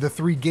any of the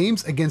 3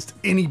 games against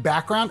any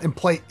background and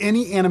play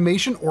any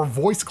animation or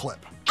voice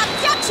clip.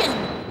 Objection!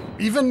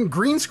 Even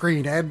green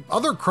screen and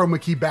other chroma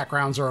key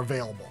backgrounds are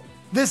available.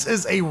 This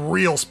is a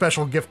real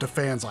special gift to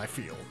fans, I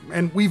feel,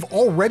 and we've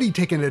already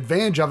taken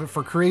advantage of it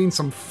for creating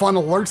some fun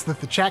alerts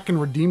that the chat can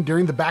redeem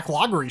during the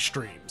backloggery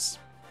streams.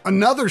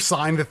 Another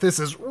sign that this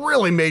is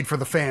really made for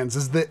the fans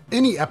is that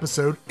any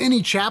episode,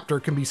 any chapter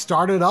can be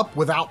started up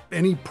without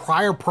any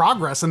prior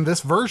progress in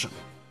this version.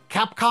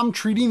 Capcom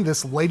treating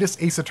this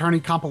latest Ace Attorney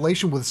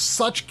compilation with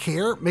such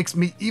care makes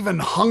me even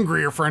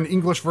hungrier for an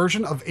English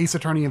version of Ace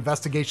Attorney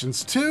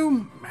Investigations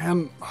 2,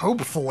 and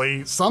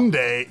hopefully,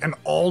 someday, an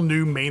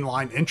all-new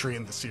mainline entry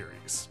in the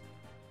series.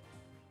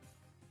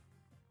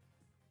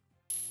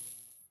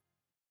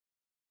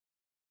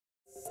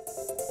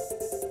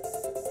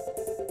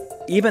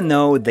 Even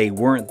though they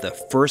weren't the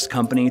first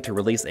company to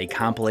release a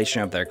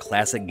compilation of their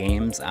classic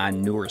games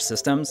on newer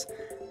systems,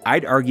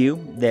 I'd argue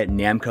that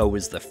Namco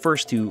was the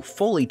first to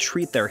fully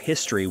treat their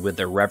history with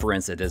the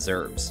reverence it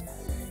deserves.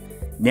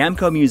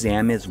 Namco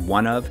Museum is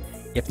one of,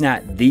 if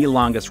not the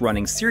longest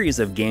running series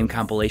of game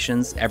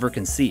compilations ever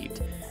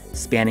conceived,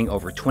 spanning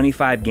over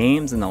 25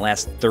 games in the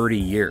last 30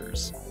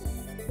 years.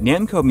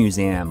 Namco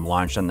Museum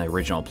launched on the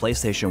original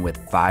PlayStation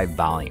with 5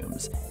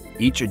 volumes,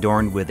 each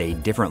adorned with a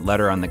different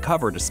letter on the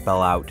cover to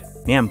spell out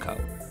Namco.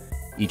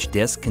 Each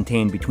disc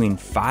contained between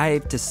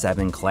 5 to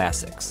 7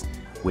 classics,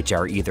 which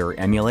are either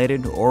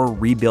emulated or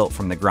rebuilt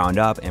from the ground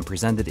up and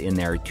presented in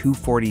their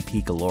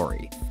 240p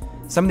glory.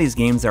 Some of these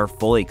games are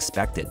fully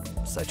expected,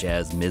 such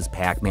as Ms.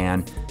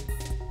 Pac-Man,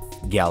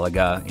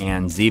 Galaga,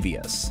 and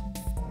Xevious.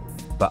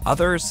 But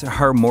others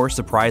are more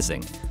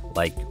surprising,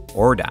 like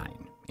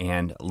Ordyne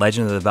and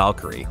Legend of the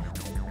Valkyrie,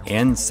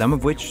 and some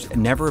of which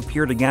never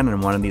appeared again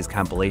in one of these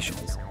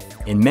compilations.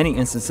 In many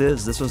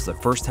instances, this was the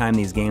first time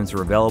these games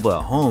were available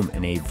at home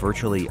in a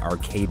virtually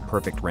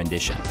arcade-perfect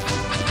rendition.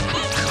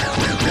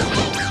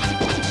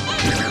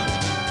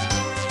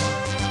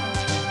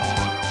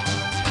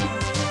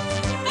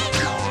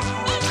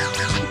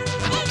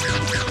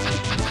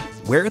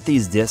 Where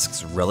these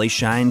discs really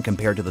shine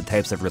compared to the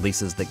types of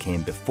releases that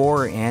came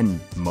before and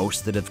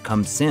most that have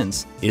come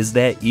since is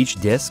that each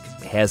disc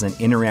has an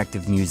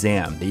interactive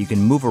museum that you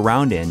can move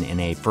around in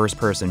a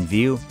first-person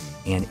view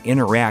and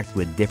interact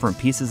with different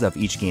pieces of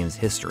each game's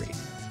history.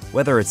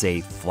 Whether it's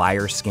a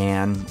flyer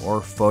scan or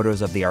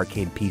photos of the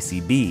arcade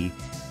PCB,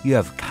 you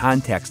have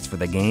context for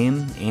the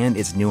game and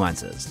its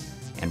nuances.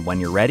 And when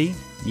you're ready,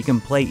 you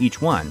can play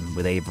each one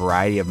with a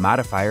variety of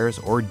modifiers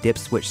or dip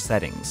switch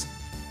settings.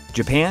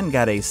 Japan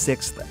got a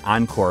 6th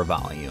Encore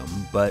volume,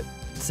 but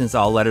since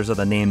all letters of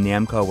the name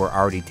Namco were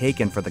already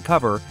taken for the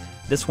cover,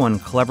 this one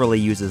cleverly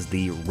uses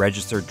the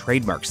registered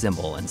trademark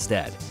symbol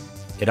instead.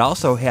 It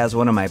also has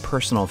one of my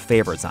personal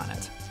favorites on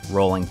it,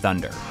 Rolling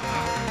Thunder.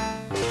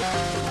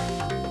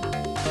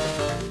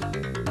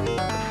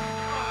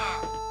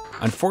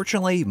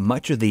 Unfortunately,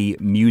 much of the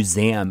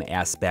museum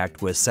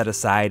aspect was set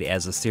aside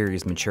as the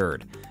series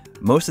matured.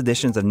 Most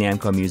editions of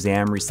Namco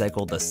Museum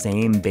recycled the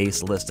same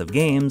base list of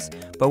games,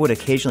 but would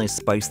occasionally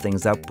spice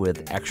things up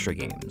with extra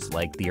games,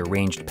 like the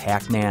arranged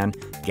Pac-Man,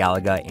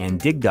 Galaga, and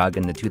Dig Dug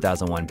in the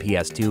 2001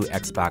 PS2,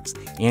 Xbox,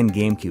 and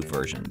GameCube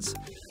versions.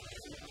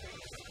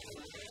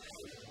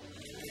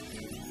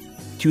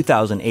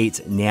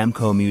 2008's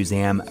Namco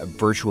Museum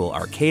Virtual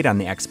Arcade on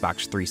the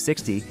Xbox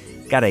 360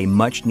 got a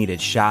much-needed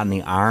shot in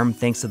the arm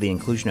thanks to the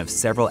inclusion of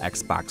several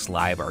Xbox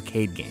Live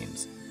arcade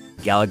games.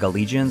 Galaga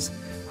Legions,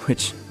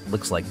 which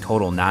looks like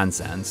total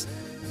nonsense,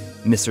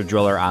 Mr.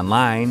 Driller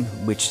Online,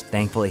 which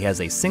thankfully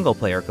has a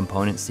single-player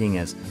component seeing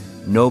as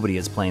nobody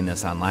is playing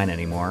this online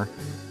anymore,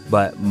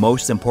 but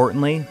most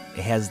importantly,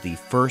 it has the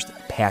first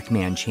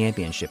Pac-Man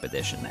Championship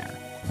Edition there,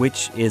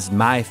 which is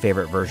my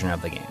favorite version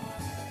of the game.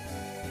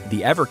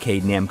 The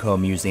Evercade Namco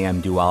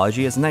Museum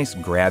duology is a nice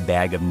grab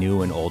bag of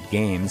new and old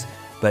games,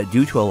 but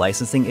due to a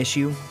licensing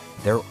issue,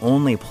 they're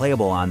only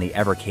playable on the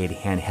Evercade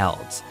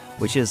handhelds,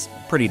 which is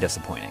pretty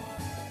disappointing.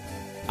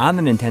 On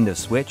the Nintendo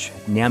Switch,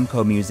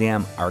 Namco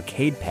Museum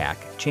Arcade Pack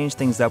changed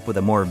things up with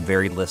a more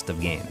varied list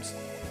of games.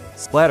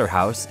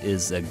 Splatterhouse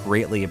is a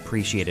greatly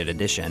appreciated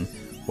addition,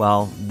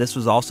 while this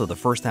was also the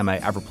first time I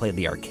ever played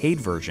the arcade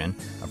version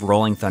of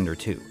Rolling Thunder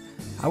 2.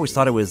 I always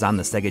thought it was on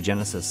the Sega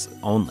Genesis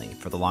only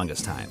for the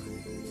longest time.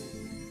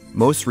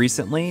 Most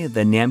recently,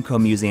 the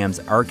Namco Museum's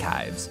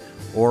Archives,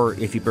 or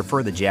if you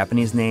prefer the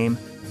Japanese name,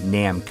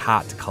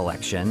 Namcot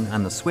Collection,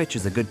 on the Switch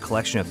is a good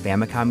collection of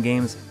Famicom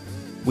games,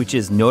 which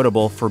is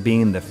notable for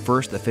being the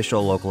first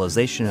official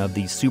localization of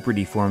the super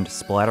deformed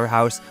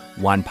Splatterhouse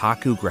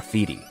Wanpaku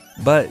Graffiti.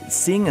 But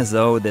seeing as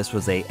though this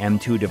was a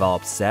M2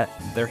 developed set,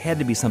 there had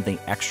to be something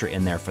extra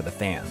in there for the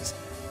fans.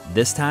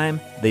 This time,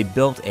 they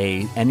built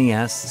a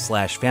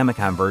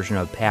NES/Famicom version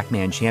of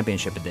Pac-Man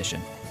Championship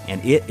Edition,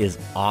 and it is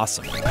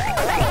awesome.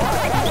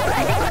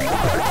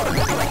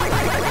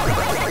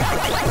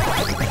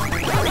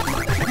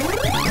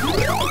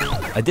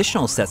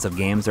 Additional sets of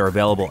games are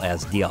available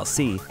as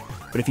DLC,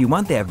 but if you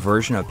want that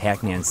version of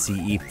Pac-Man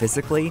CE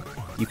physically,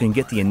 you can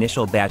get the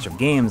initial batch of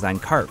games on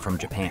cart from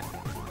Japan.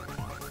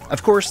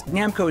 Of course,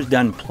 Namco has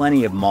done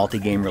plenty of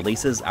multi-game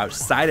releases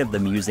outside of the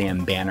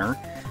museum banner,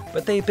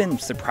 but they've been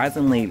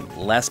surprisingly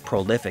less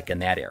prolific in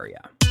that area.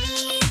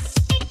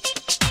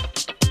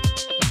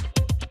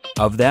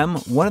 Of them,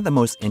 one of the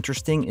most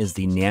interesting is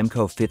the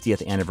Namco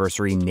 50th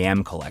Anniversary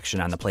NAM Collection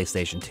on the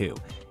PlayStation 2,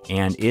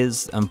 and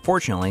is,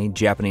 unfortunately,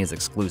 Japanese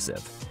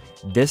exclusive.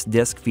 This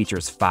disc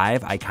features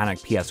 5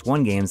 iconic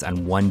PS1 games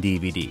on one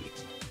DVD: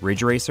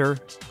 Ridge Racer,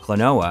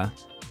 Klonoa,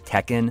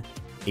 Tekken,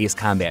 Ace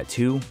Combat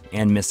 2,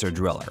 and Mr.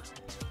 Driller,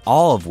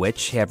 all of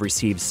which have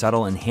received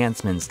subtle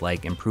enhancements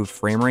like improved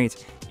frame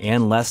rate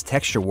and less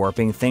texture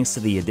warping thanks to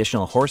the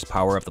additional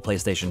horsepower of the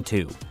PlayStation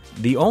 2.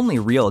 The only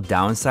real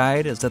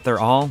downside is that they're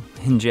all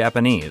in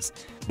Japanese,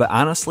 but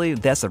honestly,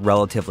 that's a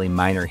relatively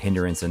minor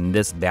hindrance in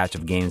this batch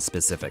of games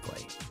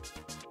specifically.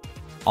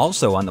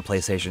 Also on the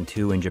PlayStation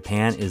 2 in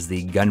Japan is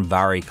the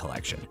Gunvari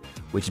Collection,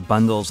 which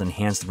bundles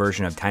enhanced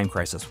version of Time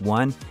Crisis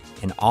 1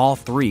 and all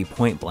 3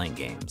 Point Blank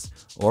games,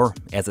 or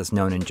as it's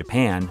known in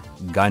Japan,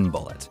 Gun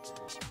Bullet.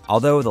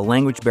 Although the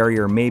language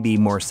barrier may be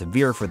more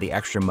severe for the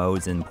extra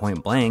modes in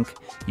Point Blank,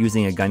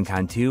 using a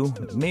Gun-Con 2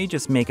 may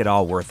just make it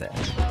all worth it.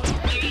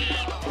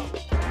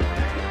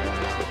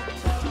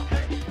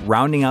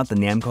 Rounding out the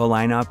Namco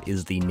lineup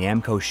is the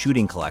Namco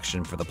Shooting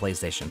Collection for the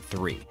PlayStation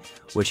 3,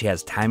 which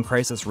has Time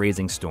Crisis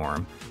Raising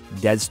Storm,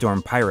 Dead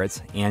Storm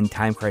Pirates, and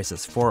Time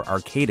Crisis 4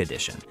 Arcade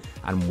Edition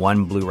on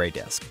one Blu-ray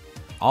disc.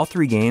 All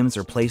 3 games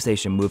are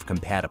PlayStation Move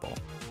compatible,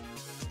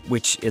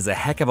 which is a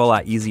heck of a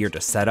lot easier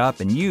to set up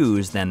and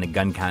use than the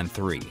Gun-Con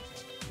 3,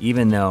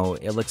 even though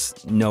it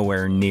looks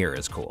nowhere near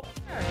as cool.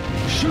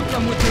 Shoot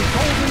them with your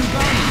golden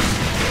guns!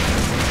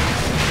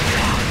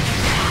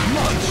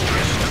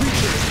 Monstrous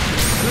creatures!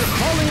 They're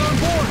calling on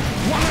board,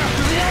 one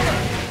after the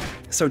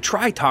other! So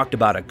Tri talked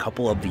about a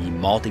couple of the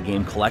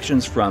multi-game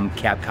collections from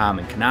Capcom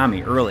and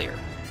Konami earlier,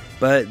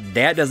 but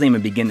that doesn't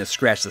even begin to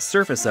scratch the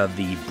surface of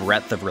the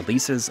breadth of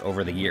releases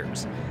over the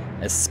years.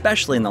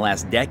 Especially in the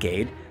last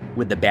decade,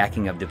 with the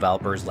backing of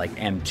developers like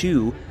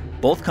M2,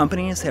 both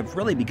companies have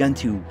really begun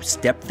to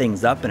step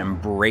things up and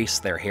embrace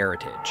their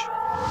heritage.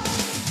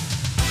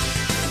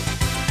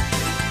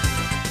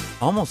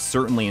 Almost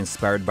certainly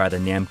inspired by the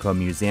Namco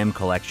Museum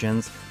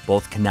collections,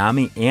 both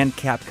Konami and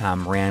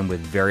Capcom ran with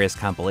various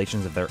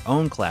compilations of their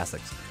own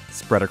classics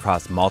spread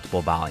across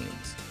multiple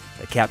volumes.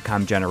 The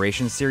Capcom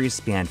Generation series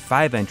spanned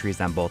 5 entries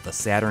on both the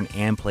Saturn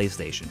and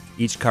PlayStation,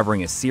 each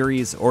covering a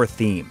series or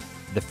theme.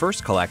 The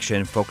first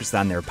collection focused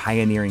on their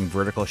pioneering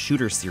vertical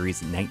shooter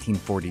series in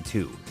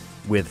 1942,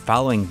 with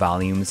following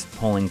volumes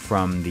pulling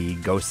from the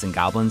Ghosts and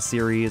Goblins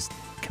series,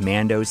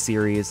 Commando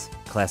series,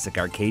 classic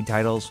arcade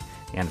titles,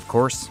 and of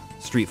course,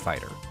 Street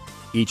Fighter.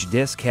 Each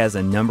disc has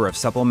a number of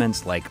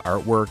supplements like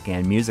artwork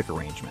and music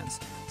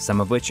arrangements,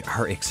 some of which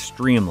are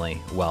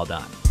extremely well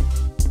done.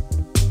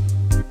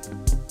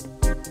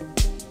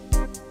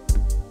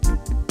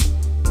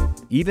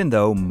 Even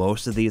though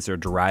most of these are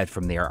derived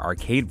from their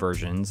arcade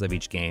versions of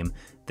each game,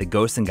 the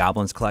Ghosts and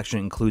Goblins collection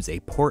includes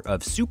a port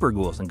of Super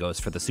Ghouls and Ghosts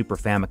for the Super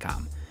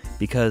Famicom.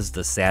 Because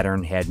the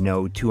Saturn had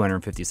no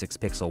 256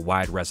 pixel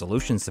wide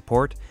resolution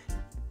support,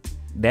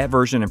 that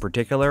version in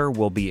particular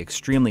will be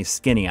extremely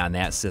skinny on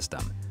that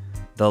system.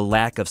 The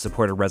lack of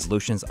supported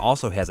resolutions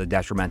also has a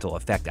detrimental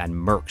effect on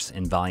Mercs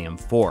in Volume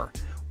 4,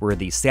 where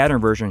the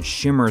Saturn version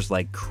shimmers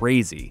like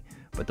crazy,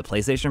 but the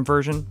PlayStation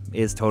version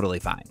is totally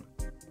fine.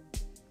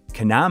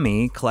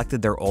 Konami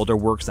collected their older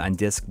works on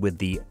disc with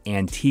the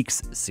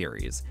Antiques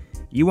series.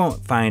 You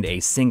won't find a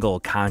single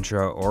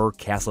Contra or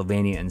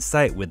Castlevania in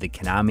sight with the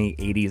Konami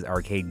 80s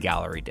Arcade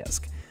Gallery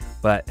disc,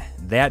 but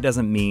that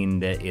doesn't mean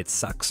that it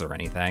sucks or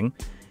anything.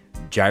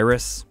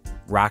 Gyrus,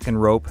 Rock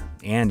and Rope,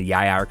 and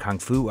Yaya Kung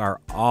Fu are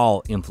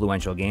all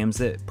influential games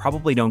that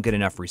probably don't get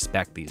enough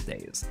respect these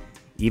days,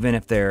 even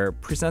if they're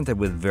presented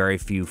with very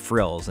few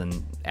frills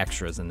and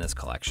extras in this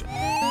collection.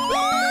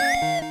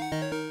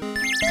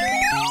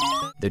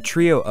 The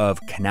trio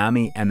of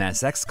Konami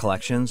MSX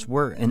collections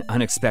were an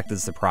unexpected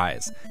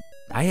surprise.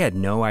 I had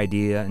no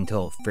idea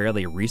until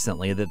fairly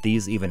recently that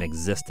these even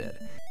existed.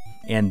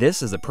 And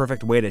this is a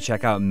perfect way to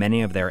check out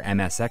many of their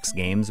MSX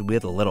games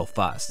with a little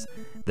fuss.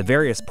 The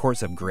various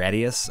ports of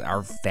Gradius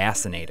are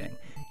fascinating,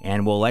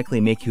 and will likely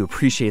make you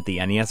appreciate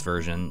the NES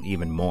version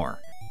even more.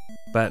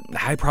 But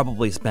I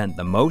probably spent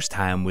the most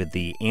time with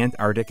the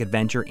Antarctic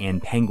Adventure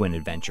and Penguin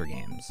Adventure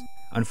games.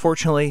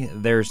 Unfortunately,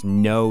 there's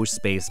no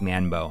Space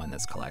Manbo in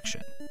this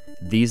collection.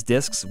 These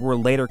discs were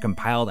later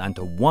compiled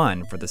onto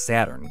one for the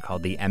Saturn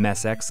called the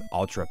MSX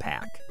Ultra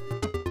Pack.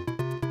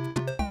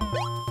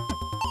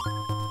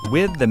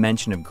 With the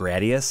mention of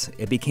Gradius,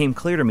 it became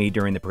clear to me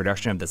during the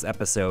production of this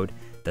episode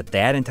that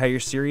that entire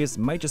series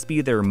might just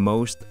be their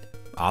most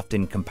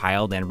often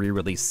compiled and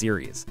re-released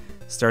series.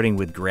 Starting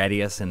with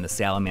Gradius and the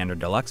Salamander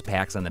Deluxe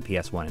packs on the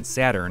PS1 and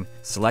Saturn,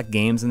 select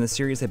games in the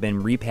series have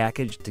been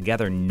repackaged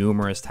together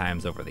numerous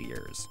times over the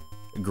years.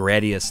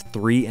 Gradius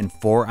 3 and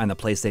 4 on the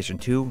PlayStation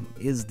 2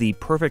 is the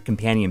perfect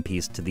companion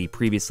piece to the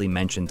previously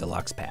mentioned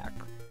Deluxe pack.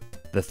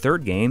 The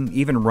third game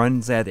even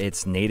runs at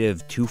its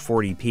native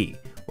 240p,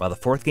 while the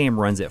fourth game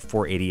runs at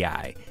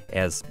 480i,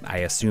 as I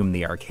assume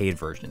the arcade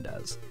version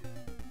does.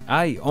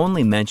 I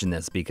only mention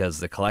this because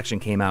the collection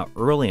came out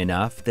early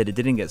enough that it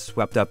didn't get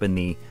swept up in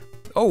the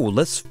oh,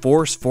 let's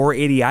force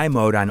 480i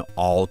mode on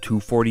all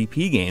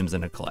 240p games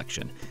in a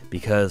collection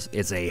because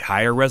it's a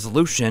higher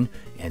resolution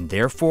and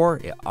therefore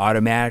it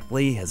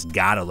automatically has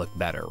gotta look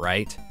better,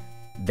 right?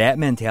 That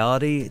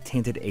mentality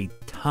tainted a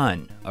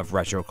ton of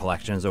retro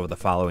collections over the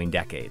following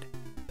decade.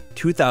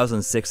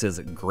 2006's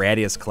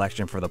Gradius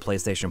collection for the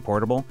PlayStation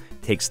Portable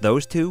takes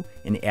those two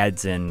and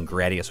adds in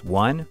Gradius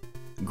 1,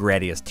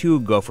 Gradius 2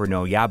 Gopher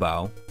no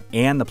Yabo,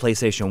 and the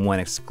PlayStation 1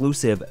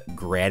 exclusive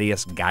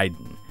Gradius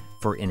Gaiden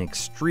for an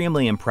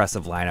extremely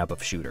impressive lineup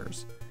of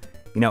shooters.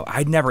 You know,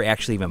 I'd never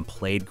actually even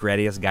played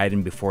Gradius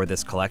Gaiden before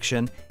this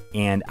collection,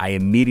 and I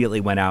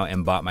immediately went out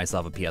and bought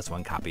myself a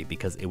PS1 copy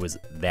because it was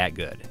that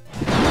good.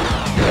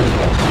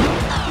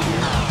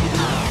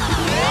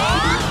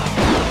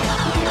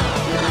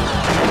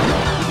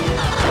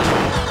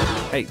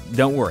 Hey,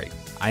 don't worry.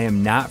 I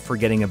am not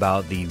forgetting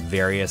about the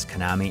various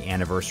Konami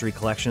anniversary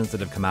collections that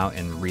have come out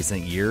in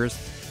recent years,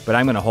 but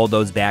I'm going to hold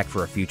those back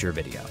for a future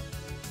video.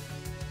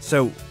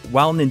 So,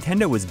 while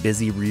Nintendo was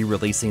busy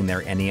re-releasing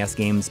their NES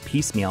games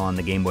piecemeal on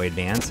the Game Boy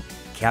Advance,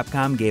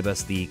 Capcom gave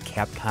us the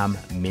Capcom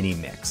Mini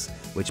Mix,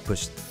 which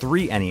pushed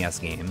 3 NES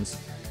games,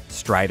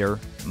 Strider,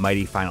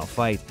 Mighty Final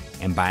Fight,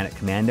 and Bionic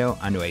Commando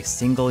onto a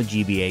single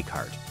GBA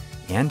cart.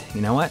 And,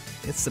 you know what?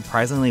 It's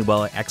surprisingly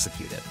well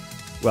executed.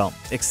 Well,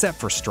 except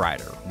for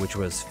Strider, which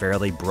was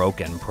fairly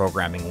broken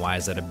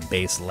programming-wise at a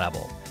base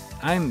level.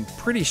 I'm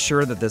pretty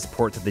sure that this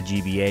port to the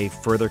GBA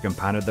further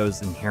compounded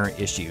those inherent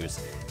issues,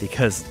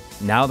 because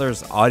now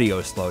there's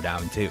audio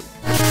slowdown too.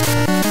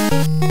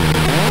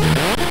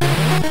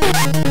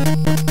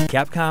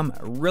 Capcom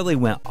really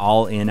went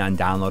all in on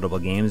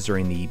downloadable games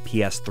during the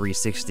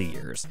PS360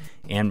 years,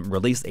 and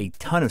released a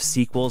ton of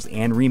sequels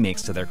and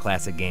remakes to their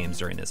classic games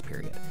during this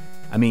period.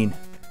 I mean,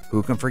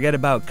 who can forget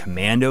about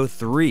Commando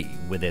 3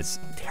 with its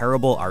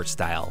terrible art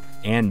style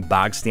and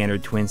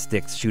bog-standard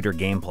twin-stick shooter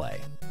gameplay?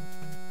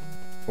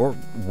 Or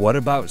what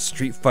about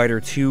Street Fighter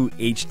 2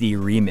 HD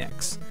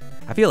Remix?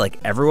 I feel like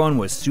everyone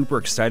was super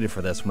excited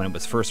for this when it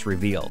was first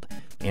revealed,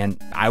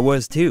 and I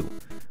was too.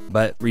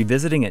 But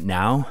revisiting it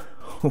now,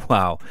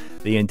 wow,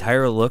 the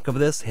entire look of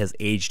this has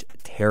aged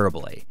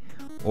terribly.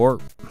 Or,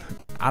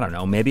 I don't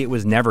know, maybe it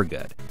was never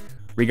good.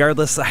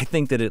 Regardless, I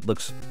think that it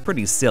looks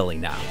pretty silly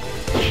now.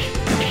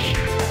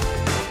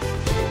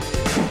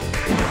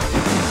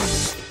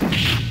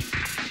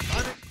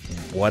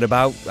 What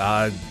about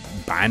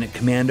Bionic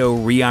Commando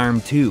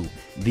Rearm 2,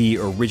 the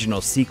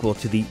original sequel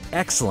to the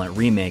excellent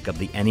remake of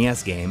the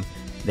NES game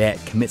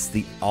that commits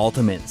the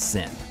ultimate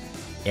sin,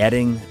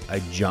 adding a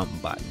jump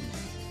button.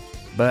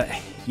 But,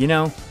 you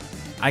know,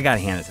 I gotta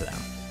hand it to them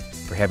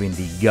for having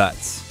the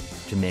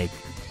guts to make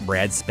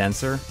Brad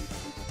Spencer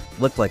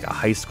look like a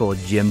high school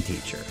gym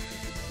teacher.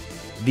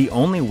 The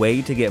only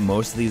way to get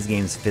most of these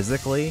games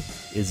physically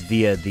is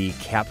via the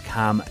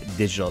Capcom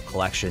Digital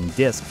Collection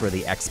disc for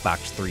the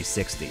Xbox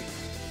 360.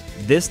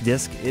 This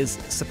disc is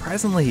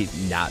surprisingly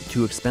not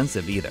too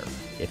expensive either,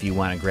 if you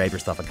want to grab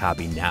yourself a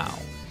copy now.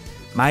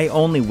 My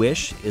only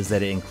wish is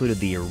that it included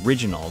the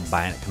original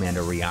Bionic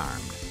Commando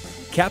Rearmed.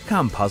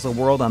 Capcom Puzzle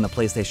World on the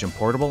PlayStation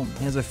Portable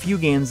has a few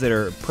games that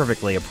are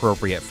perfectly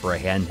appropriate for a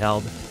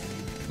handheld,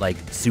 like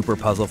Super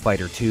Puzzle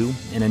Fighter 2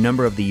 and a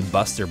number of the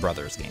Buster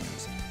Brothers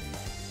games.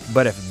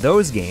 But if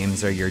those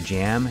games are your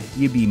jam,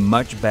 you'd be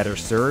much better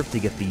served to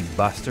get the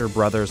Buster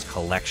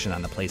Collection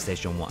on the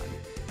PlayStation 1.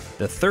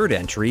 The third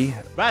entry,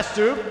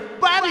 Buster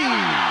Buddy,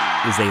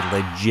 is a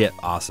legit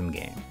awesome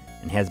game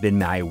and has been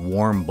my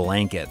warm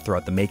blanket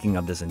throughout the making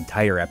of this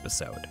entire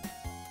episode.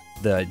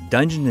 The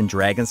Dungeons &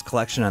 Dragons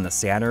collection on the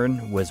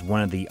Saturn was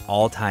one of the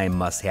all-time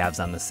must-haves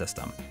on the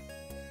system.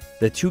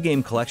 The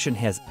 2-game collection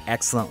has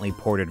excellently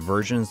ported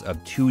versions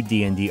of 2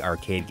 D&D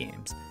arcade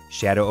games,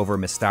 Shadow over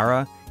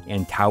Mystara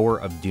and Tower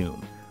of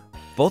Doom.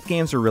 Both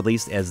games were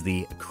released as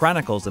the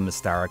Chronicles of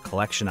Mystara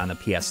collection on the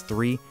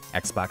PS3,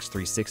 Xbox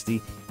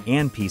 360,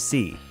 and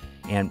PC,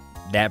 and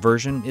that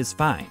version is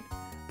fine.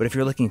 But if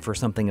you're looking for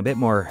something a bit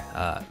more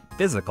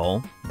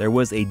physical, there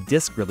was a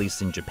disc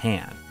released in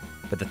Japan.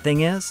 But the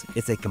thing is,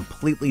 it's a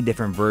completely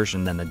different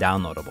version than the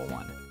downloadable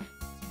one.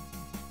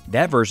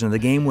 That version of the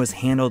game was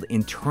handled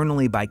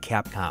internally by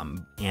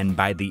Capcom, and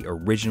by the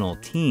original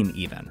team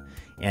even,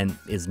 and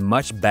is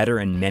much better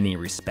in many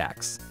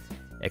respects.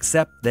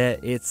 Except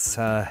that it's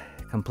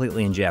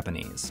completely in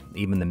Japanese,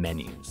 even the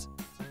menus.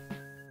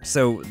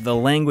 So the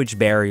language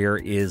barrier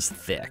is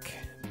thick,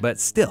 but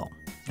still,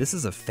 this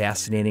is a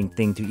fascinating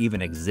thing to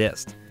even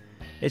exist.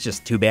 It's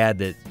just too bad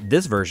that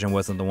this version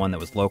wasn't the one that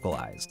was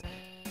localized.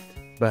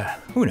 But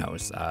who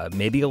knows,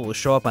 maybe it will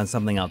show up on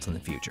something else in the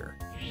future.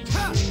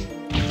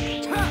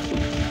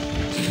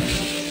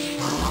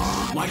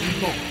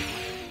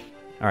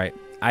 Alright,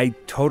 I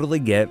totally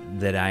get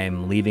that I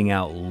am leaving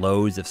out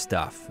loads of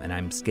stuff, and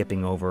I'm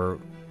skipping over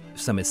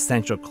some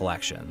essential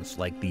collections,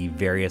 like the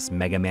various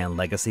Mega Man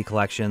Legacy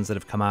collections that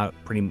have come out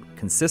pretty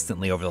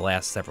consistently over the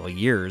last several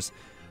years,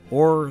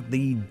 or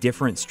the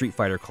different Street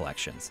Fighter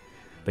collections.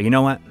 But you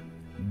know what?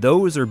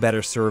 Those are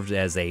better served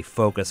as a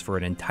focus for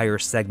an entire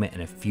segment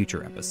in a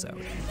future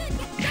episode.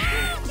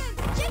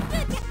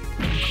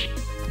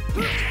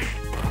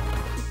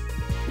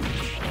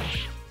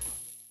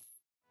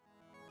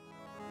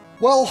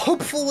 Well,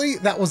 hopefully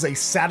that was a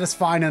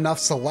satisfying enough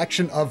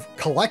selection of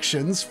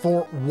collections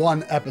for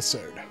one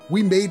episode.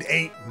 We made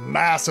a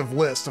massive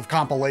list of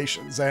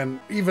compilations, and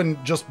even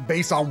just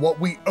based on what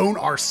we own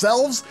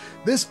ourselves,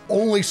 this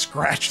only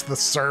scratched the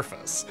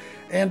surface.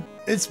 And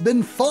it's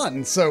been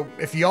fun, so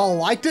if y'all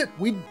liked it,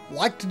 we'd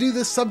like to do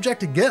this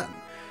subject again.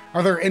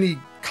 Are there any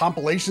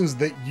compilations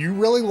that you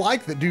really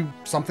like that do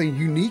something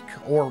unique,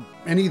 or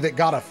any that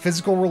got a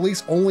physical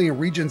release only in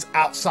regions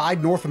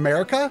outside North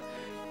America?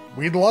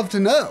 We'd love to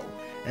know,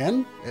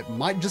 and it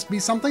might just be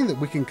something that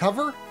we can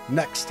cover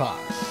next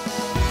time.